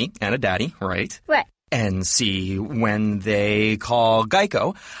a mommy and a daddy, right? Right. And see, when they call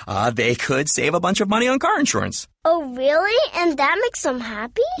Geico, they could save a bunch of money on car insurance. Oh, really? And that makes them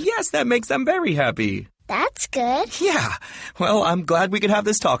happy? Yes, that makes them very happy. That's good. Yeah. Well, I'm glad we could have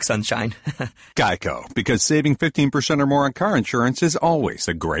this talk, Sunshine. Geico, because saving 15% or more on car insurance is always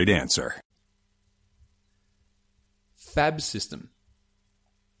a great answer. FAB system.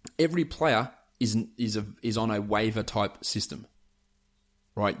 Every player is on a waiver type system.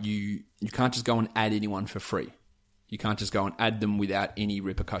 Right? You can't just go and add anyone for free. You can't just go and add them without any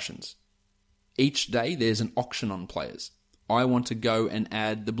repercussions. Each day there's an auction on players. I want to go and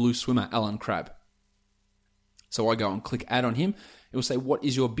add the blue swimmer, Alan Crabb. So I go and click add on him. It will say, what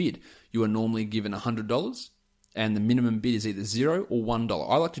is your bid? You are normally given $100, and the minimum bid is either $0 or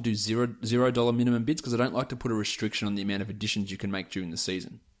 $1. I like to do $0 minimum bids because I don't like to put a restriction on the amount of additions you can make during the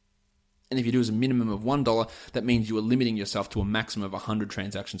season. And if you do as a minimum of $1, that means you are limiting yourself to a maximum of 100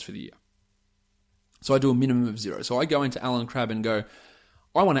 transactions for the year. So I do a minimum of 0. So I go into Alan Crabb and go,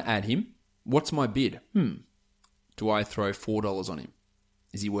 I want to add him. What's my bid? Do I throw $4 on him?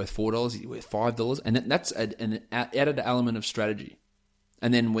 Is he worth $4? Is he worth $5? And that's an added element of strategy.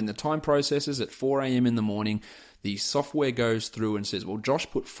 And then when the time processes at 4 a.m. in the morning, the software goes through and says, well, Josh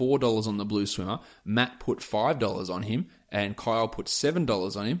put $4 on the blue swimmer, Matt put $5 on him, and Kyle put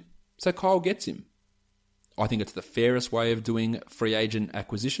 $7 on him. So Kyle gets him. I think it's the fairest way of doing free agent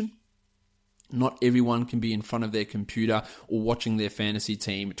acquisition. Not everyone can be in front of their computer or watching their fantasy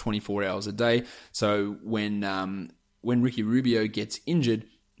team 24 hours a day. So when Ricky Rubio gets injured,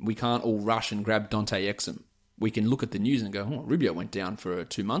 we can't all rush and grab Dante Exum. We can look at the news and go, oh, Rubio went down for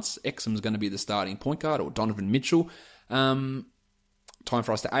 2 months. Exum's going to be the starting point guard, or Donovan Mitchell. Time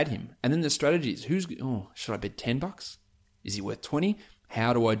for us to add him. And then the strategies. Should I bet $10? Is he worth 20?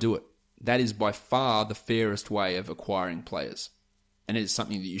 How do I do it? That is by far the fairest way of acquiring players. And it is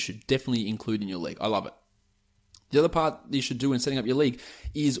something that you should definitely include in your league. I love it. The other part that you should do in setting up your league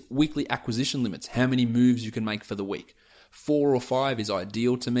is weekly acquisition limits. How many moves you can make for the week. 4 or 5 is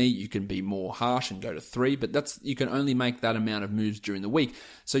ideal to me. You can be more harsh and go to 3, but you can only make that amount of moves during the week.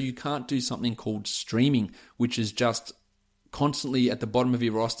 So you can't do something called streaming, which is just constantly at the bottom of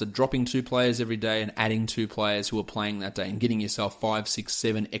your roster, dropping 2 players every day and adding 2 players who are playing that day and getting yourself 5, 6,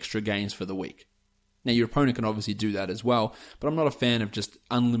 7 extra games for the week. Now, your opponent can obviously do that as well, but I'm not a fan of just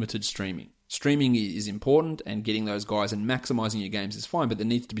unlimited streaming. Streaming is important, and getting those guys and maximizing your games is fine, but there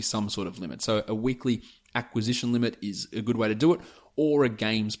needs to be some sort of limit. So a weekly acquisition limit is a good way to do it, or a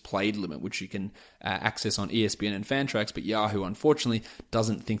games played limit, which you can access on ESPN and Fantrax, but Yahoo, unfortunately,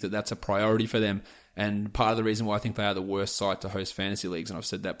 doesn't think that that's a priority for them. And part of the reason why I think they are the worst site to host fantasy leagues, and I've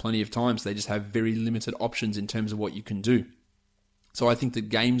said that plenty of times, they just have very limited options in terms of what you can do. So I think the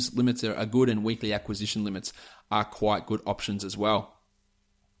games limits are good, and weekly acquisition limits are quite good options as well.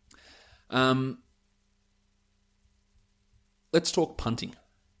 Let's talk punting.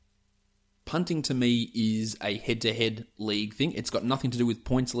 Punting to me is a head-to-head league thing. It's got nothing to do with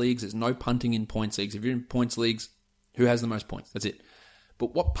points leagues. There's no punting in points leagues. If you're in points leagues, who has the most points? That's it.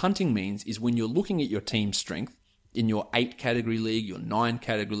 But what punting means is when you're looking at your team's strength in your 8-category league, your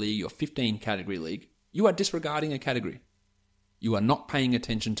 9-category league, your 15-category league, you are disregarding a category. You are not paying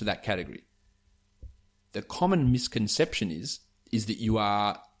attention to that category. The common misconception is that you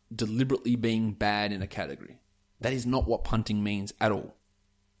are deliberately being bad in a category. That is not what punting means at all.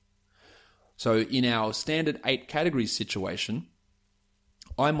 So in our standard 8 categories situation,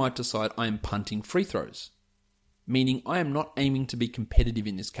 I might decide I am punting free throws, meaning I am not aiming to be competitive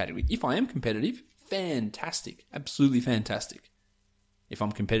in this category. If I am competitive, fantastic, absolutely fantastic. If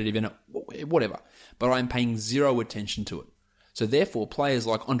I'm competitive in it, whatever. But I'm paying zero attention to it. So therefore, players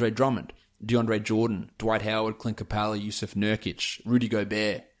like Andre Drummond, DeAndre Jordan, Dwight Howard, Clint Capella, Yusuf Nurkic, Rudy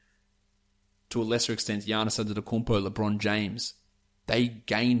Gobert, to a lesser extent, Giannis Antetokounmpo, LeBron James, they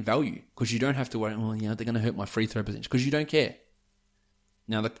gain value because you don't have to worry, they're going to hurt my free throw percentage, because you don't care.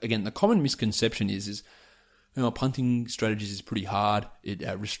 Now, again, the common misconception is punting strategies is pretty hard. It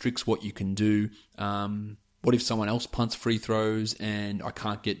restricts what you can do. What if someone else punts free throws and I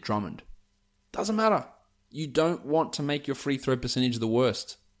can't get Drummond? Doesn't matter. You don't want to make your free throw percentage the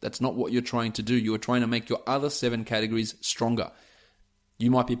worst. That's not what you're trying to do. You are trying to make your other 7 categories stronger.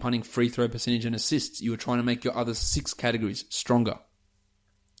 You might be punting free throw percentage and assists. You are trying to make your other 6 categories stronger.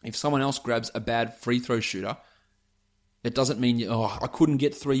 If someone else grabs a bad free throw shooter, it doesn't mean, I couldn't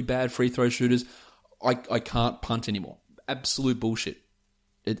get 3 bad free throw shooters, I can't punt anymore. Absolute bullshit.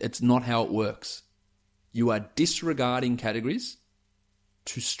 It's not how it works. You are disregarding categories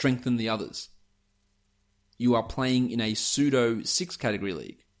to strengthen the others. You are playing in a pseudo 6-category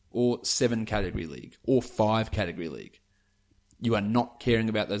league, or 7-category league, or 5-category league. You are not caring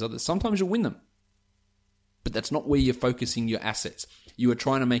about those others. Sometimes you'll win them, but that's not where you're focusing your assets. You are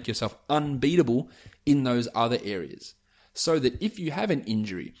trying to make yourself unbeatable in those other areas, so that if you have an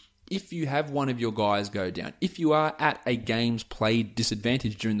injury, if you have one of your guys go down, if you are at a games played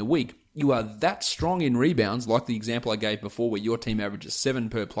disadvantage during the week, you are that strong in rebounds, like the example I gave before where your team averages 7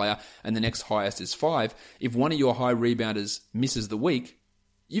 per player and the next highest is 5. If one of your high rebounders misses the week,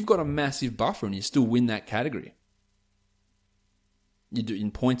 you've got a massive buffer and you still win that category. You do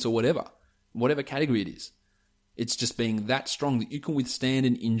in points or whatever category it is. It's just being that strong that you can withstand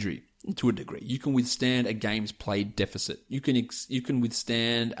an injury to a degree. You can withstand a games played deficit. You can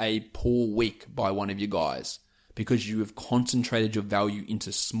withstand a poor week by one of your guys because you have concentrated your value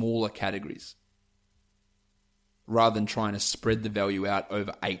into smaller categories rather than trying to spread the value out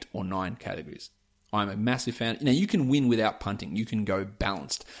over 8 or 9 categories. I'm a massive fan. You can win without punting. You can go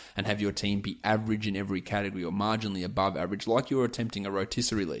balanced and have your team be average in every category or marginally above average, like you're attempting a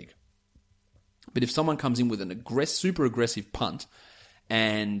rotisserie league. But if someone comes in with an super aggressive punt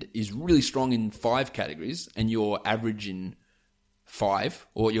and is really strong in 5 categories and you're average in 5,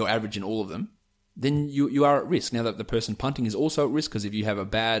 or you're average in all of them, then you are at risk. Now that the person punting is also at risk, because if you have a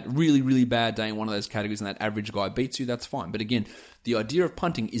bad, really, really bad day in one of those categories and that average guy beats you, that's fine. But again, the idea of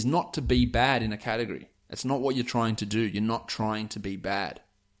punting is not to be bad in a category. That's not what you're trying to do. You're not trying to be bad.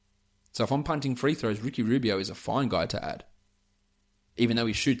 So if I'm punting free throws, Ricky Rubio is a fine guy to add, even though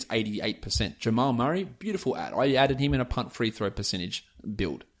he shoots 88%. Jamal Murray, beautiful add. I added him in a punt free throw percentage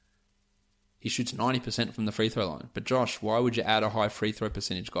build. He shoots 90% from the free throw line. But Josh, why would you add a high free throw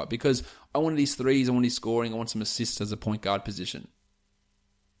percentage guy? Because I wanted his threes, I want his scoring, I want some assists as a point guard position.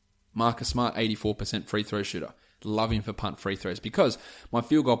 Marcus Smart, 84% free throw shooter. Love him for punt free throws because my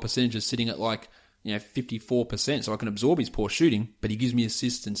field goal percentage is sitting at 54%, so I can absorb his poor shooting, but he gives me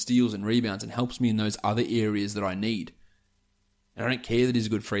assists and steals and rebounds and helps me in those other areas that I need. And I don't care that he's a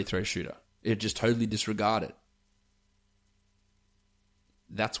good free throw shooter. It just totally disregard it.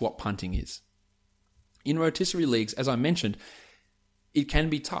 That's what punting is. In rotisserie leagues, as I mentioned, it can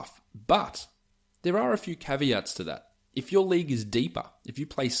be tough, but there are a few caveats to that. If your league is deeper, if you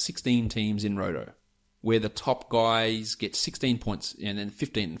play 16 teams in Roto, where the top guys get 16 points and then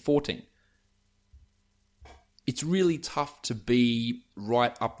 15 and 14, it's really tough to be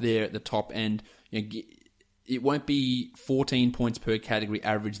right up there at the top, and it won't be 14 points per category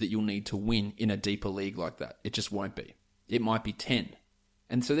average that you'll need to win in a deeper league like that. It just won't be. It might be 10.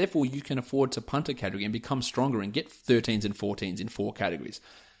 And so therefore you can afford to punt a category and become stronger and get 13s and 14s in 4 categories.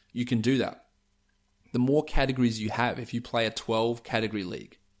 You can do that. The more categories you have, if you play a 12 category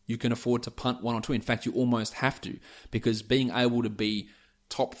league, you can afford to punt 1 or 2. In fact, you almost have to, because being able to be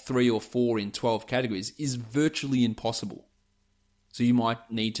top 3 or 4 in 12 categories is virtually impossible. So you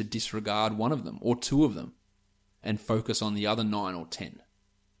might need to disregard one of them or 2 of them and focus on the other 9 or 10.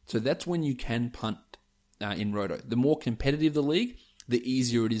 So that's when you can punt in Roto. The more competitive the league, the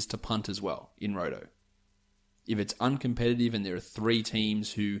easier it is to punt as well in Roto. If it's uncompetitive and there are 3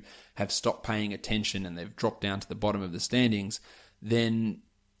 teams who have stopped paying attention and they've dropped down to the bottom of the standings, then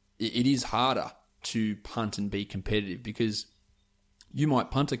it is harder to punt and be competitive, because you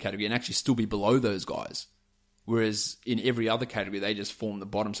might punt a category and actually still be below those guys. Whereas in every other category, they just form the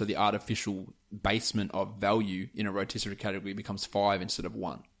bottom. So the artificial basement of value in a rotisserie category becomes 5 instead of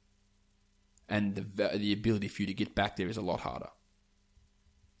 1. And the ability for you to get back there is a lot harder.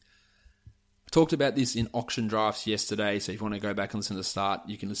 I talked about this in auction drafts yesterday, so if you want to go back and listen to the start,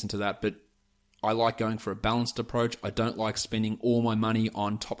 you can listen to that. But I like going for a balanced approach. I don't like spending all my money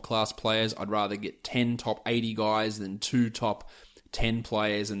on top-class players. I'd rather get 10 top 80 guys than 2 top 10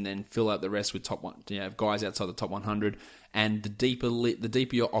 players and then fill out the rest with guys outside the top 100. And the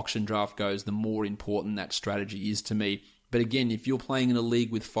deeper your auction draft goes, the more important that strategy is to me. But again, if you're playing in a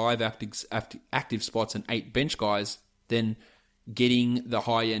league with 5 active spots and 8 bench guys, then getting the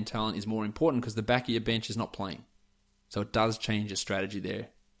high-end talent is more important, because the back of your bench is not playing. So it does change your strategy there,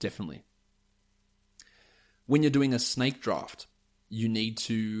 definitely. When you're doing a snake draft, you need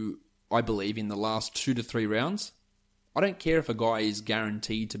to, I believe, in the last 2 to 3 rounds, I don't care if a guy is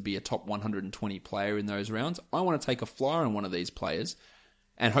guaranteed to be a top 120 player in those rounds. I want to take a flyer on one of these players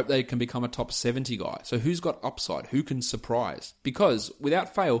and hope they can become a top 70 guy. So who's got upside? Who can surprise? Because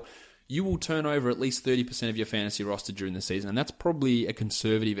without fail, you will turn over at least 30% of your fantasy roster during the season, and that's probably a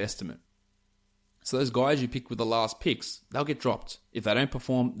conservative estimate. So those guys you pick with the last picks, they'll get dropped. If they don't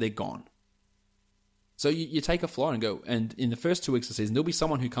perform, they're gone. So you take a flyer and go, and in the first 2 weeks of the season, there'll be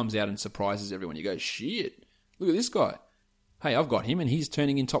someone who comes out and surprises everyone. You go, shit, look at this guy. Hey, I've got him, and he's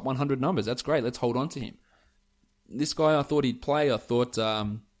turning in top 100 numbers. That's great. Let's hold on to him. This guy, I thought he'd play. I thought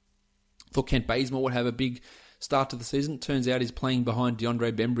Kent Bazemore would have a big start to the season. Turns out he's playing behind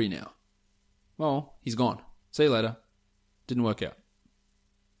DeAndre Bembry now. Well, he's gone. See you later. Didn't work out.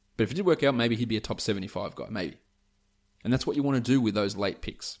 But if it did work out, maybe he'd be a top 75 guy. Maybe. And that's what you want to do with those late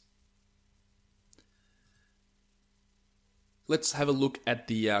picks. Let's have a look at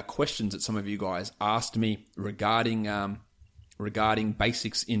the questions that some of you guys asked me regarding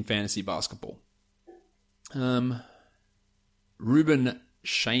basics in fantasy basketball. Ruben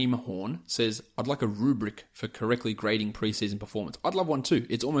Shamehorn says, I'd like a rubric for correctly grading preseason performance. I'd love one too.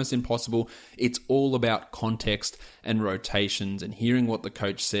 It's almost impossible. It's all about context and rotations and hearing what the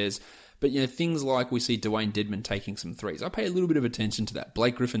coach says. But things like we see Dwayne Dedmon taking some threes. I pay a little bit of attention to that.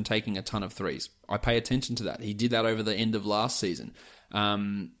 Blake Griffin taking a ton of threes. I pay attention to that. He did that over the end of last season.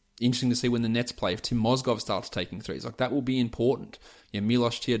 Interesting to see when the Nets play, if Tim Mozgov starts taking threes. Like, that will be important.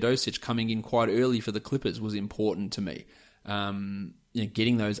 Milos Teodosic coming in quite early for the Clippers was important to me.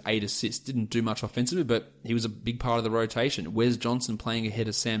 Getting those 8 assists, didn't do much offensively, but he was a big part of the rotation. Wes Johnson playing ahead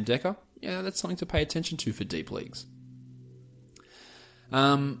of Sam Dekker, that's something to pay attention to for deep leagues.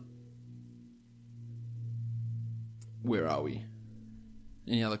 Where are we?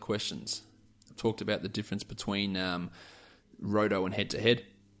 Any other questions? I've talked about the difference between roto and head-to-head.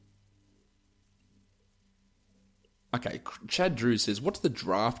 Okay, Chad Drew says, what's the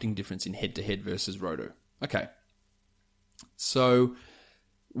drafting difference in head-to-head versus roto? Okay, so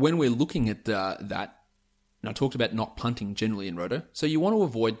when we're looking at that, and I talked about not punting generally in roto, so you want to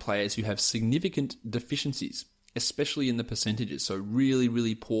avoid players who have significant deficiencies, especially in the percentages. So really,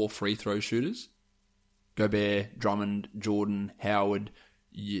 really poor free throw shooters. Gobert, Drummond, Jordan, Howard,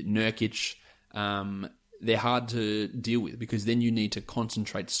 Nurkic, they're hard to deal with because then you need to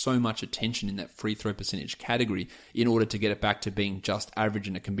concentrate so much attention in that free throw percentage category in order to get it back to being just average,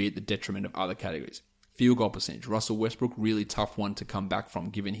 and it can be at the detriment of other categories. Field goal percentage. Russell Westbrook, really tough one to come back from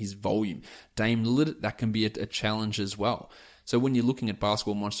given his volume. Dame Lillard, that can be a challenge as well. So when you're looking at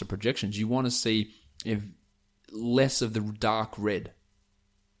Basketball Monster projections, you want to see less of the dark red.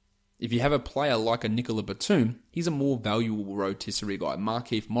 If you have a player like a Nicola Batum, he's a more valuable rotisserie guy.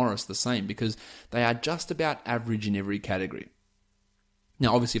 Markieff Morris, the same, because they are just about average in every category.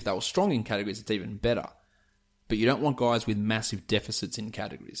 Now, obviously, if they were strong in categories, it's even better. But you don't want guys with massive deficits in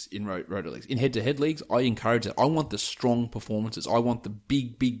categories in roto leagues. In head-to-head leagues, I encourage it. I want the strong performances. I want the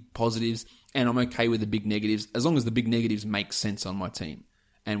big, big positives, and I'm okay with the big negatives, as long as the big negatives make sense on my team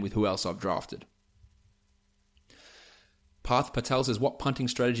and with who else I've drafted. Parth Patel says, what punting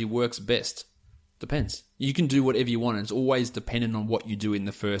strategy works best? Depends. You can do whatever you want, and it's always dependent on what you do in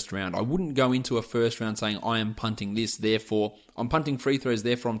the first round. I wouldn't go into a first round saying, I am punting this, therefore, I'm punting free throws,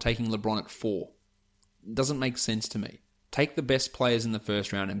 therefore I'm taking LeBron at 4. It doesn't make sense to me. Take the best players in the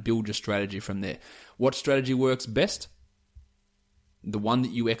first round and build your strategy from there. What strategy works best? The one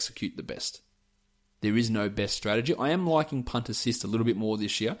that you execute the best. There is no best strategy. I am liking punt assist a little bit more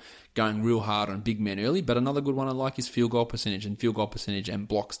this year, going real hard on big men early, but another good one I like is field goal percentage and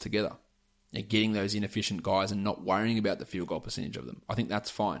blocks together. And getting those inefficient guys and not worrying about the field goal percentage of them. I think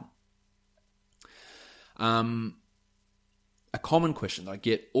that's fine. A common question that I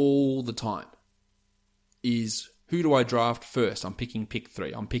get all the time is, who do I draft first? I'm picking pick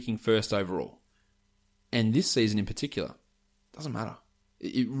 3. I'm picking first overall. And this season in particular, doesn't matter.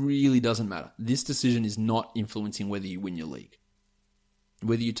 It really doesn't matter. This decision is not influencing whether you win your league.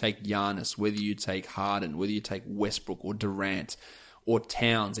 Whether you take Giannis, whether you take Harden, whether you take Westbrook or Durant or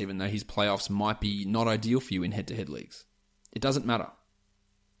Towns, even though his playoffs might be not ideal for you in head-to-head leagues. It doesn't matter.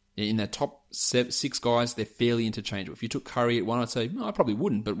 In the top 6 guys, they're fairly interchangeable. If you took Curry at 1, I'd say, no, I probably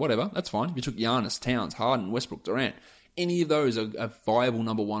wouldn't, but whatever, that's fine. If you took Giannis, Towns, Harden, Westbrook, Durant, any of those are viable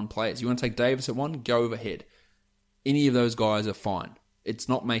number 1 players. You want to take Davis at 1, go overhead. Any of those guys are fine. It's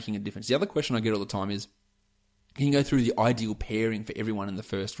not making a difference. The other question I get all the time is, can you go through the ideal pairing for everyone in the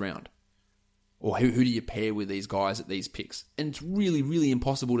first round? Or who do you pair with these guys at these picks? And it's really, really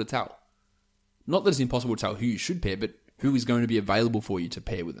impossible to tell. Not that it's impossible to tell who you should pair, but who is going to be available for you to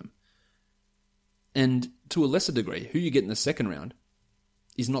pair with them. And to a lesser degree, who you get in the second round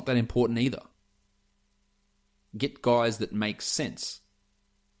is not that important either. Get guys that make sense.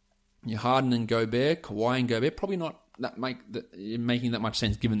 Your Harden and Gobert, Kawhi and Gobert, probably not making that much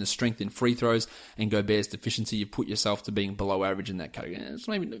sense given the strength in free throws and Gobert's deficiency. You put yourself to being below average in that category. It's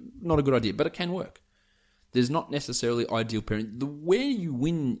maybe not a good idea, but it can work. There's not necessarily ideal pairing. The where you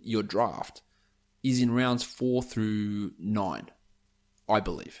win your draft is in rounds 4 through 9, I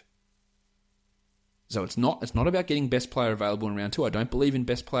believe. So it's not about getting best player available in round 2. I don't believe in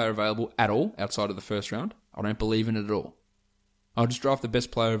best player available at all outside of the first round. I don't believe in it at all. I'll just draft the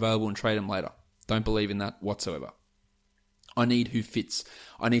best player available and trade him later. Don't believe in that whatsoever. I need who fits.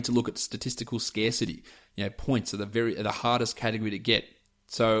 I need to look at statistical scarcity. Points are the hardest category to get.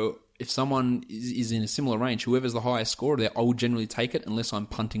 So if someone is in a similar range, whoever's the highest scorer there, I will generally take it unless I'm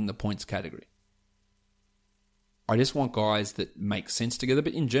punting the points category. I just want guys that make sense together,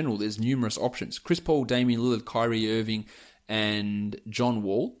 but in general, there's numerous options. Chris Paul, Damian Lillard, Kyrie Irving, and John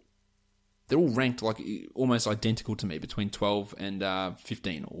Wall, they're all ranked like almost identical to me, between 12 and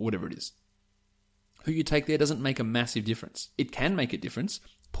 15 or whatever it is. Who you take there doesn't make a massive difference. It can make a difference.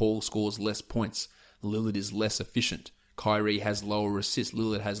 Paul scores less points. Lillard is less efficient. Kyrie has lower assists.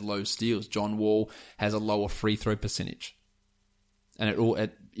 Lillard has low steals. John Wall has a lower free throw percentage. And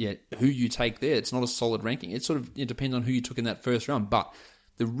who you take there, it's not a solid ranking. It depends on who you took in that first round. But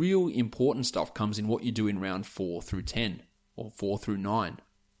the real important stuff comes in what you do in round 4 through 10 or 4 through 9.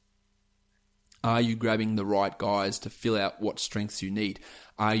 Are you grabbing the right guys to fill out what strengths you need?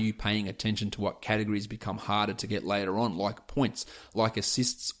 Are you paying attention to what categories become harder to get later on, like points, like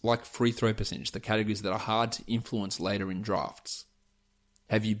assists, like free throw percentage, the categories that are hard to influence later in drafts?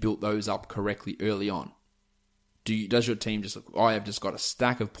 Have you built those up correctly early on? Does your team just look, I have just got a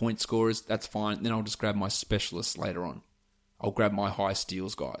stack of point scorers, that's fine, then I'll just grab my specialists later on. I'll grab my high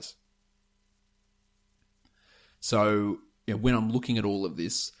steals guys. So when I'm looking at all of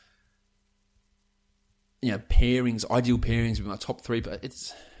this, pairings, ideal pairings with my top 3, but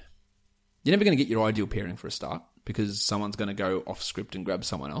you're never going to get your ideal pairing for a start because someone's going to go off script and grab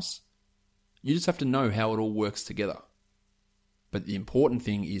someone else. You just have to know how it all works together. But the important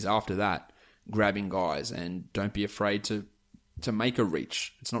thing is after that, grabbing guys, and don't be afraid to make a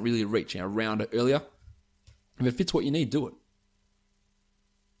reach. It's not really a reach. Round it earlier. If it fits what you need, do it.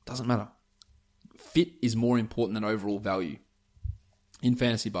 Doesn't matter. Fit is more important than overall value in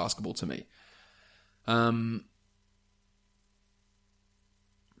fantasy basketball to me. Who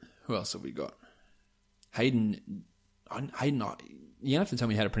else have we got? Hayden, you have to tell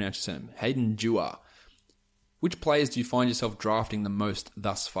me how to pronounce his name. Hayden Dewar. Which players do you find yourself drafting the most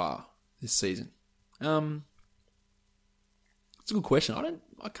thus far this season? That's a good question.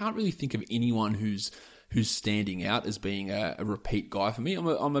 I can't really think of anyone who's standing out as being a repeat guy for me.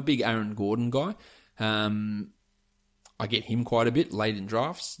 I'm a big Aaron Gordon guy. I get him quite a bit late in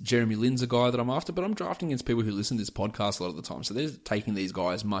drafts. Jeremy Lin's a guy that I'm after, but I'm drafting against people who listen to this podcast a lot of the time, so they're taking these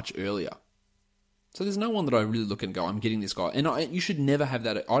guys much earlier. So there's no one that I really look and go, I'm getting this guy. And you should never have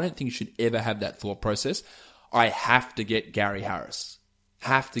that. I don't think you should ever have that thought process. I have to get Gary Harris.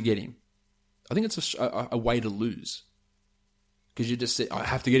 Have to get him. I think it's a way to lose. Because you just say, I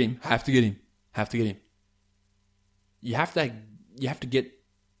have to get him, have to get him, have to get him. You have to get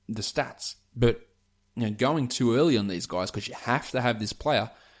the stats. But going too early on these guys because you have to have this player,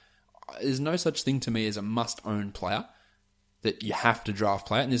 there's no such thing to me as a must-own player that you have to draft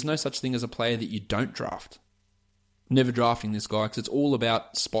player, and there's no such thing as a player that you don't draft. Never drafting this guy because it's all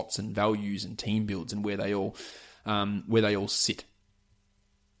about spots and values and team builds and where they all sit.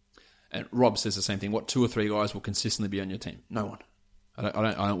 And Rob says the same thing. What 2 or 3 guys will consistently be on your team? No one. I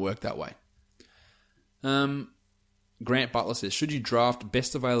don't work that way. Grant Butler says, should you draft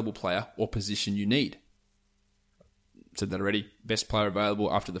best available player or position you need? Said that already. Best player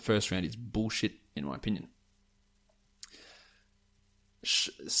available after the first round is bullshit, in my opinion.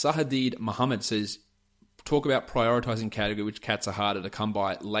 Sahadid Muhammad says, talk about prioritizing category, which cats are harder to come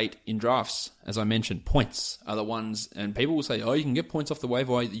by late in drafts. As I mentioned, points are the ones, and people will say, you can get points off the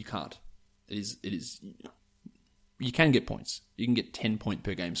waiver wire. You can't. It is. You can get points. You can get 10-point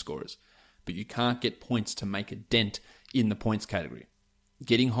per game scorers, but you can't get points to make a dent in the points category.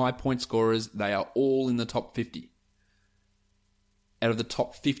 Getting high point scorers, they are all in the top 50. Out of the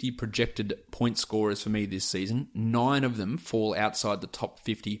top 50 projected point scorers for me this season, 9 of them fall outside the top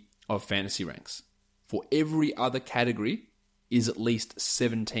 50 of fantasy ranks. For every other category is at least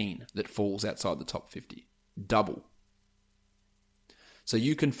 17 that falls outside the top 50. Double. So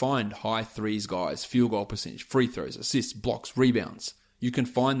you can find high threes guys, field goal percentage, free throws, assists, blocks, rebounds. You can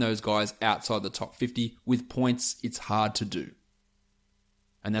find those guys outside the top 50. With points, it's hard to do.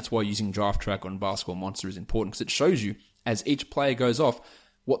 And that's why using Draft Track on Basketball Monster is important, because it shows you, as each player goes off,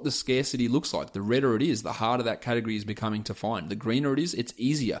 what the scarcity looks like. The redder it is, the harder that category is becoming to find. The greener it is, it's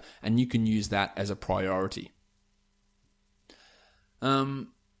easier, and you can use that as a priority. I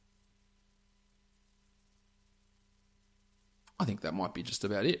think that might be just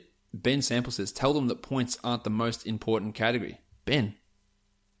about it. Ben Sample says, tell them that points aren't the most important category. Ben,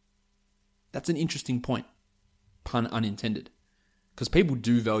 that's an interesting point. Pun unintended. Because people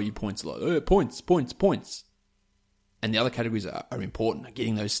do value points a lot. Points. And the other categories are important.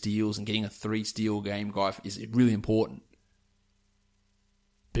 Getting those steals and getting a 3-steal game guy is really important.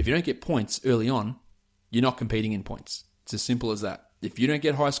 But if you don't get points early on, you're not competing in points. It's as simple as that. If you don't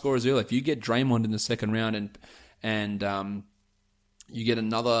get high scorers early, if you get Draymond in the second round and you get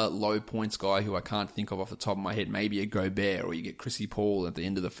another low points guy who I can't think of off the top of my head, maybe a Gobert, or you get Chrissy Paul at the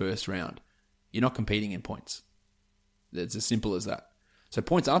end of the first round, you're not competing in points. It's as simple as that. So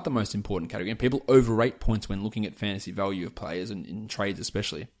points aren't the most important category, and people overrate points when looking at fantasy value of players and in trades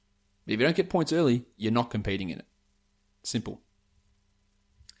especially. But if you don't get points early, you're not competing in it. Simple.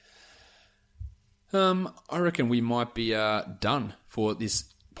 I reckon we might be done for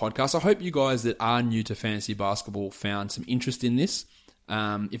this podcast. I hope you guys that are new to fantasy basketball found some interest in this.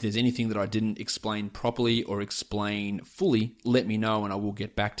 If there's anything that I didn't explain properly or explain fully, let me know and I will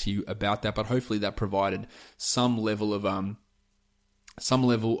get back to you about that. But hopefully that provided some level of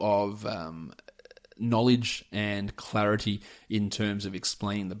knowledge and clarity in terms of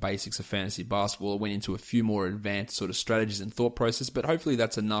explaining the basics of fantasy basketball. I went into a few more advanced sort of strategies and thought process, but hopefully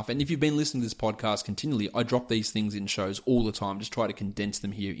that's enough. And if you've been listening to this podcast continually, I drop these things in shows all the time, just try to condense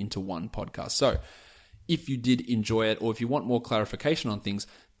them here into one podcast. So if you did enjoy it, or if you want more clarification on things,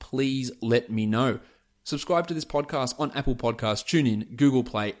 please let me know. Subscribe to this podcast on Apple Podcasts, TuneIn, Google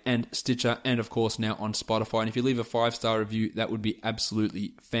Play, and Stitcher, and of course now on Spotify. And if you leave a 5-star review, that would be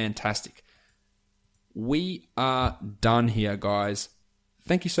absolutely fantastic. We are done here, guys.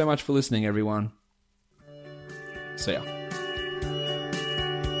 Thank you so much for listening, everyone. See ya.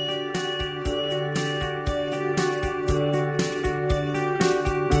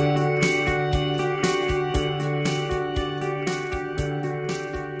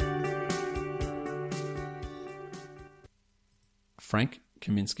 Frank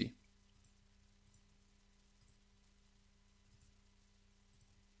Kaminsky.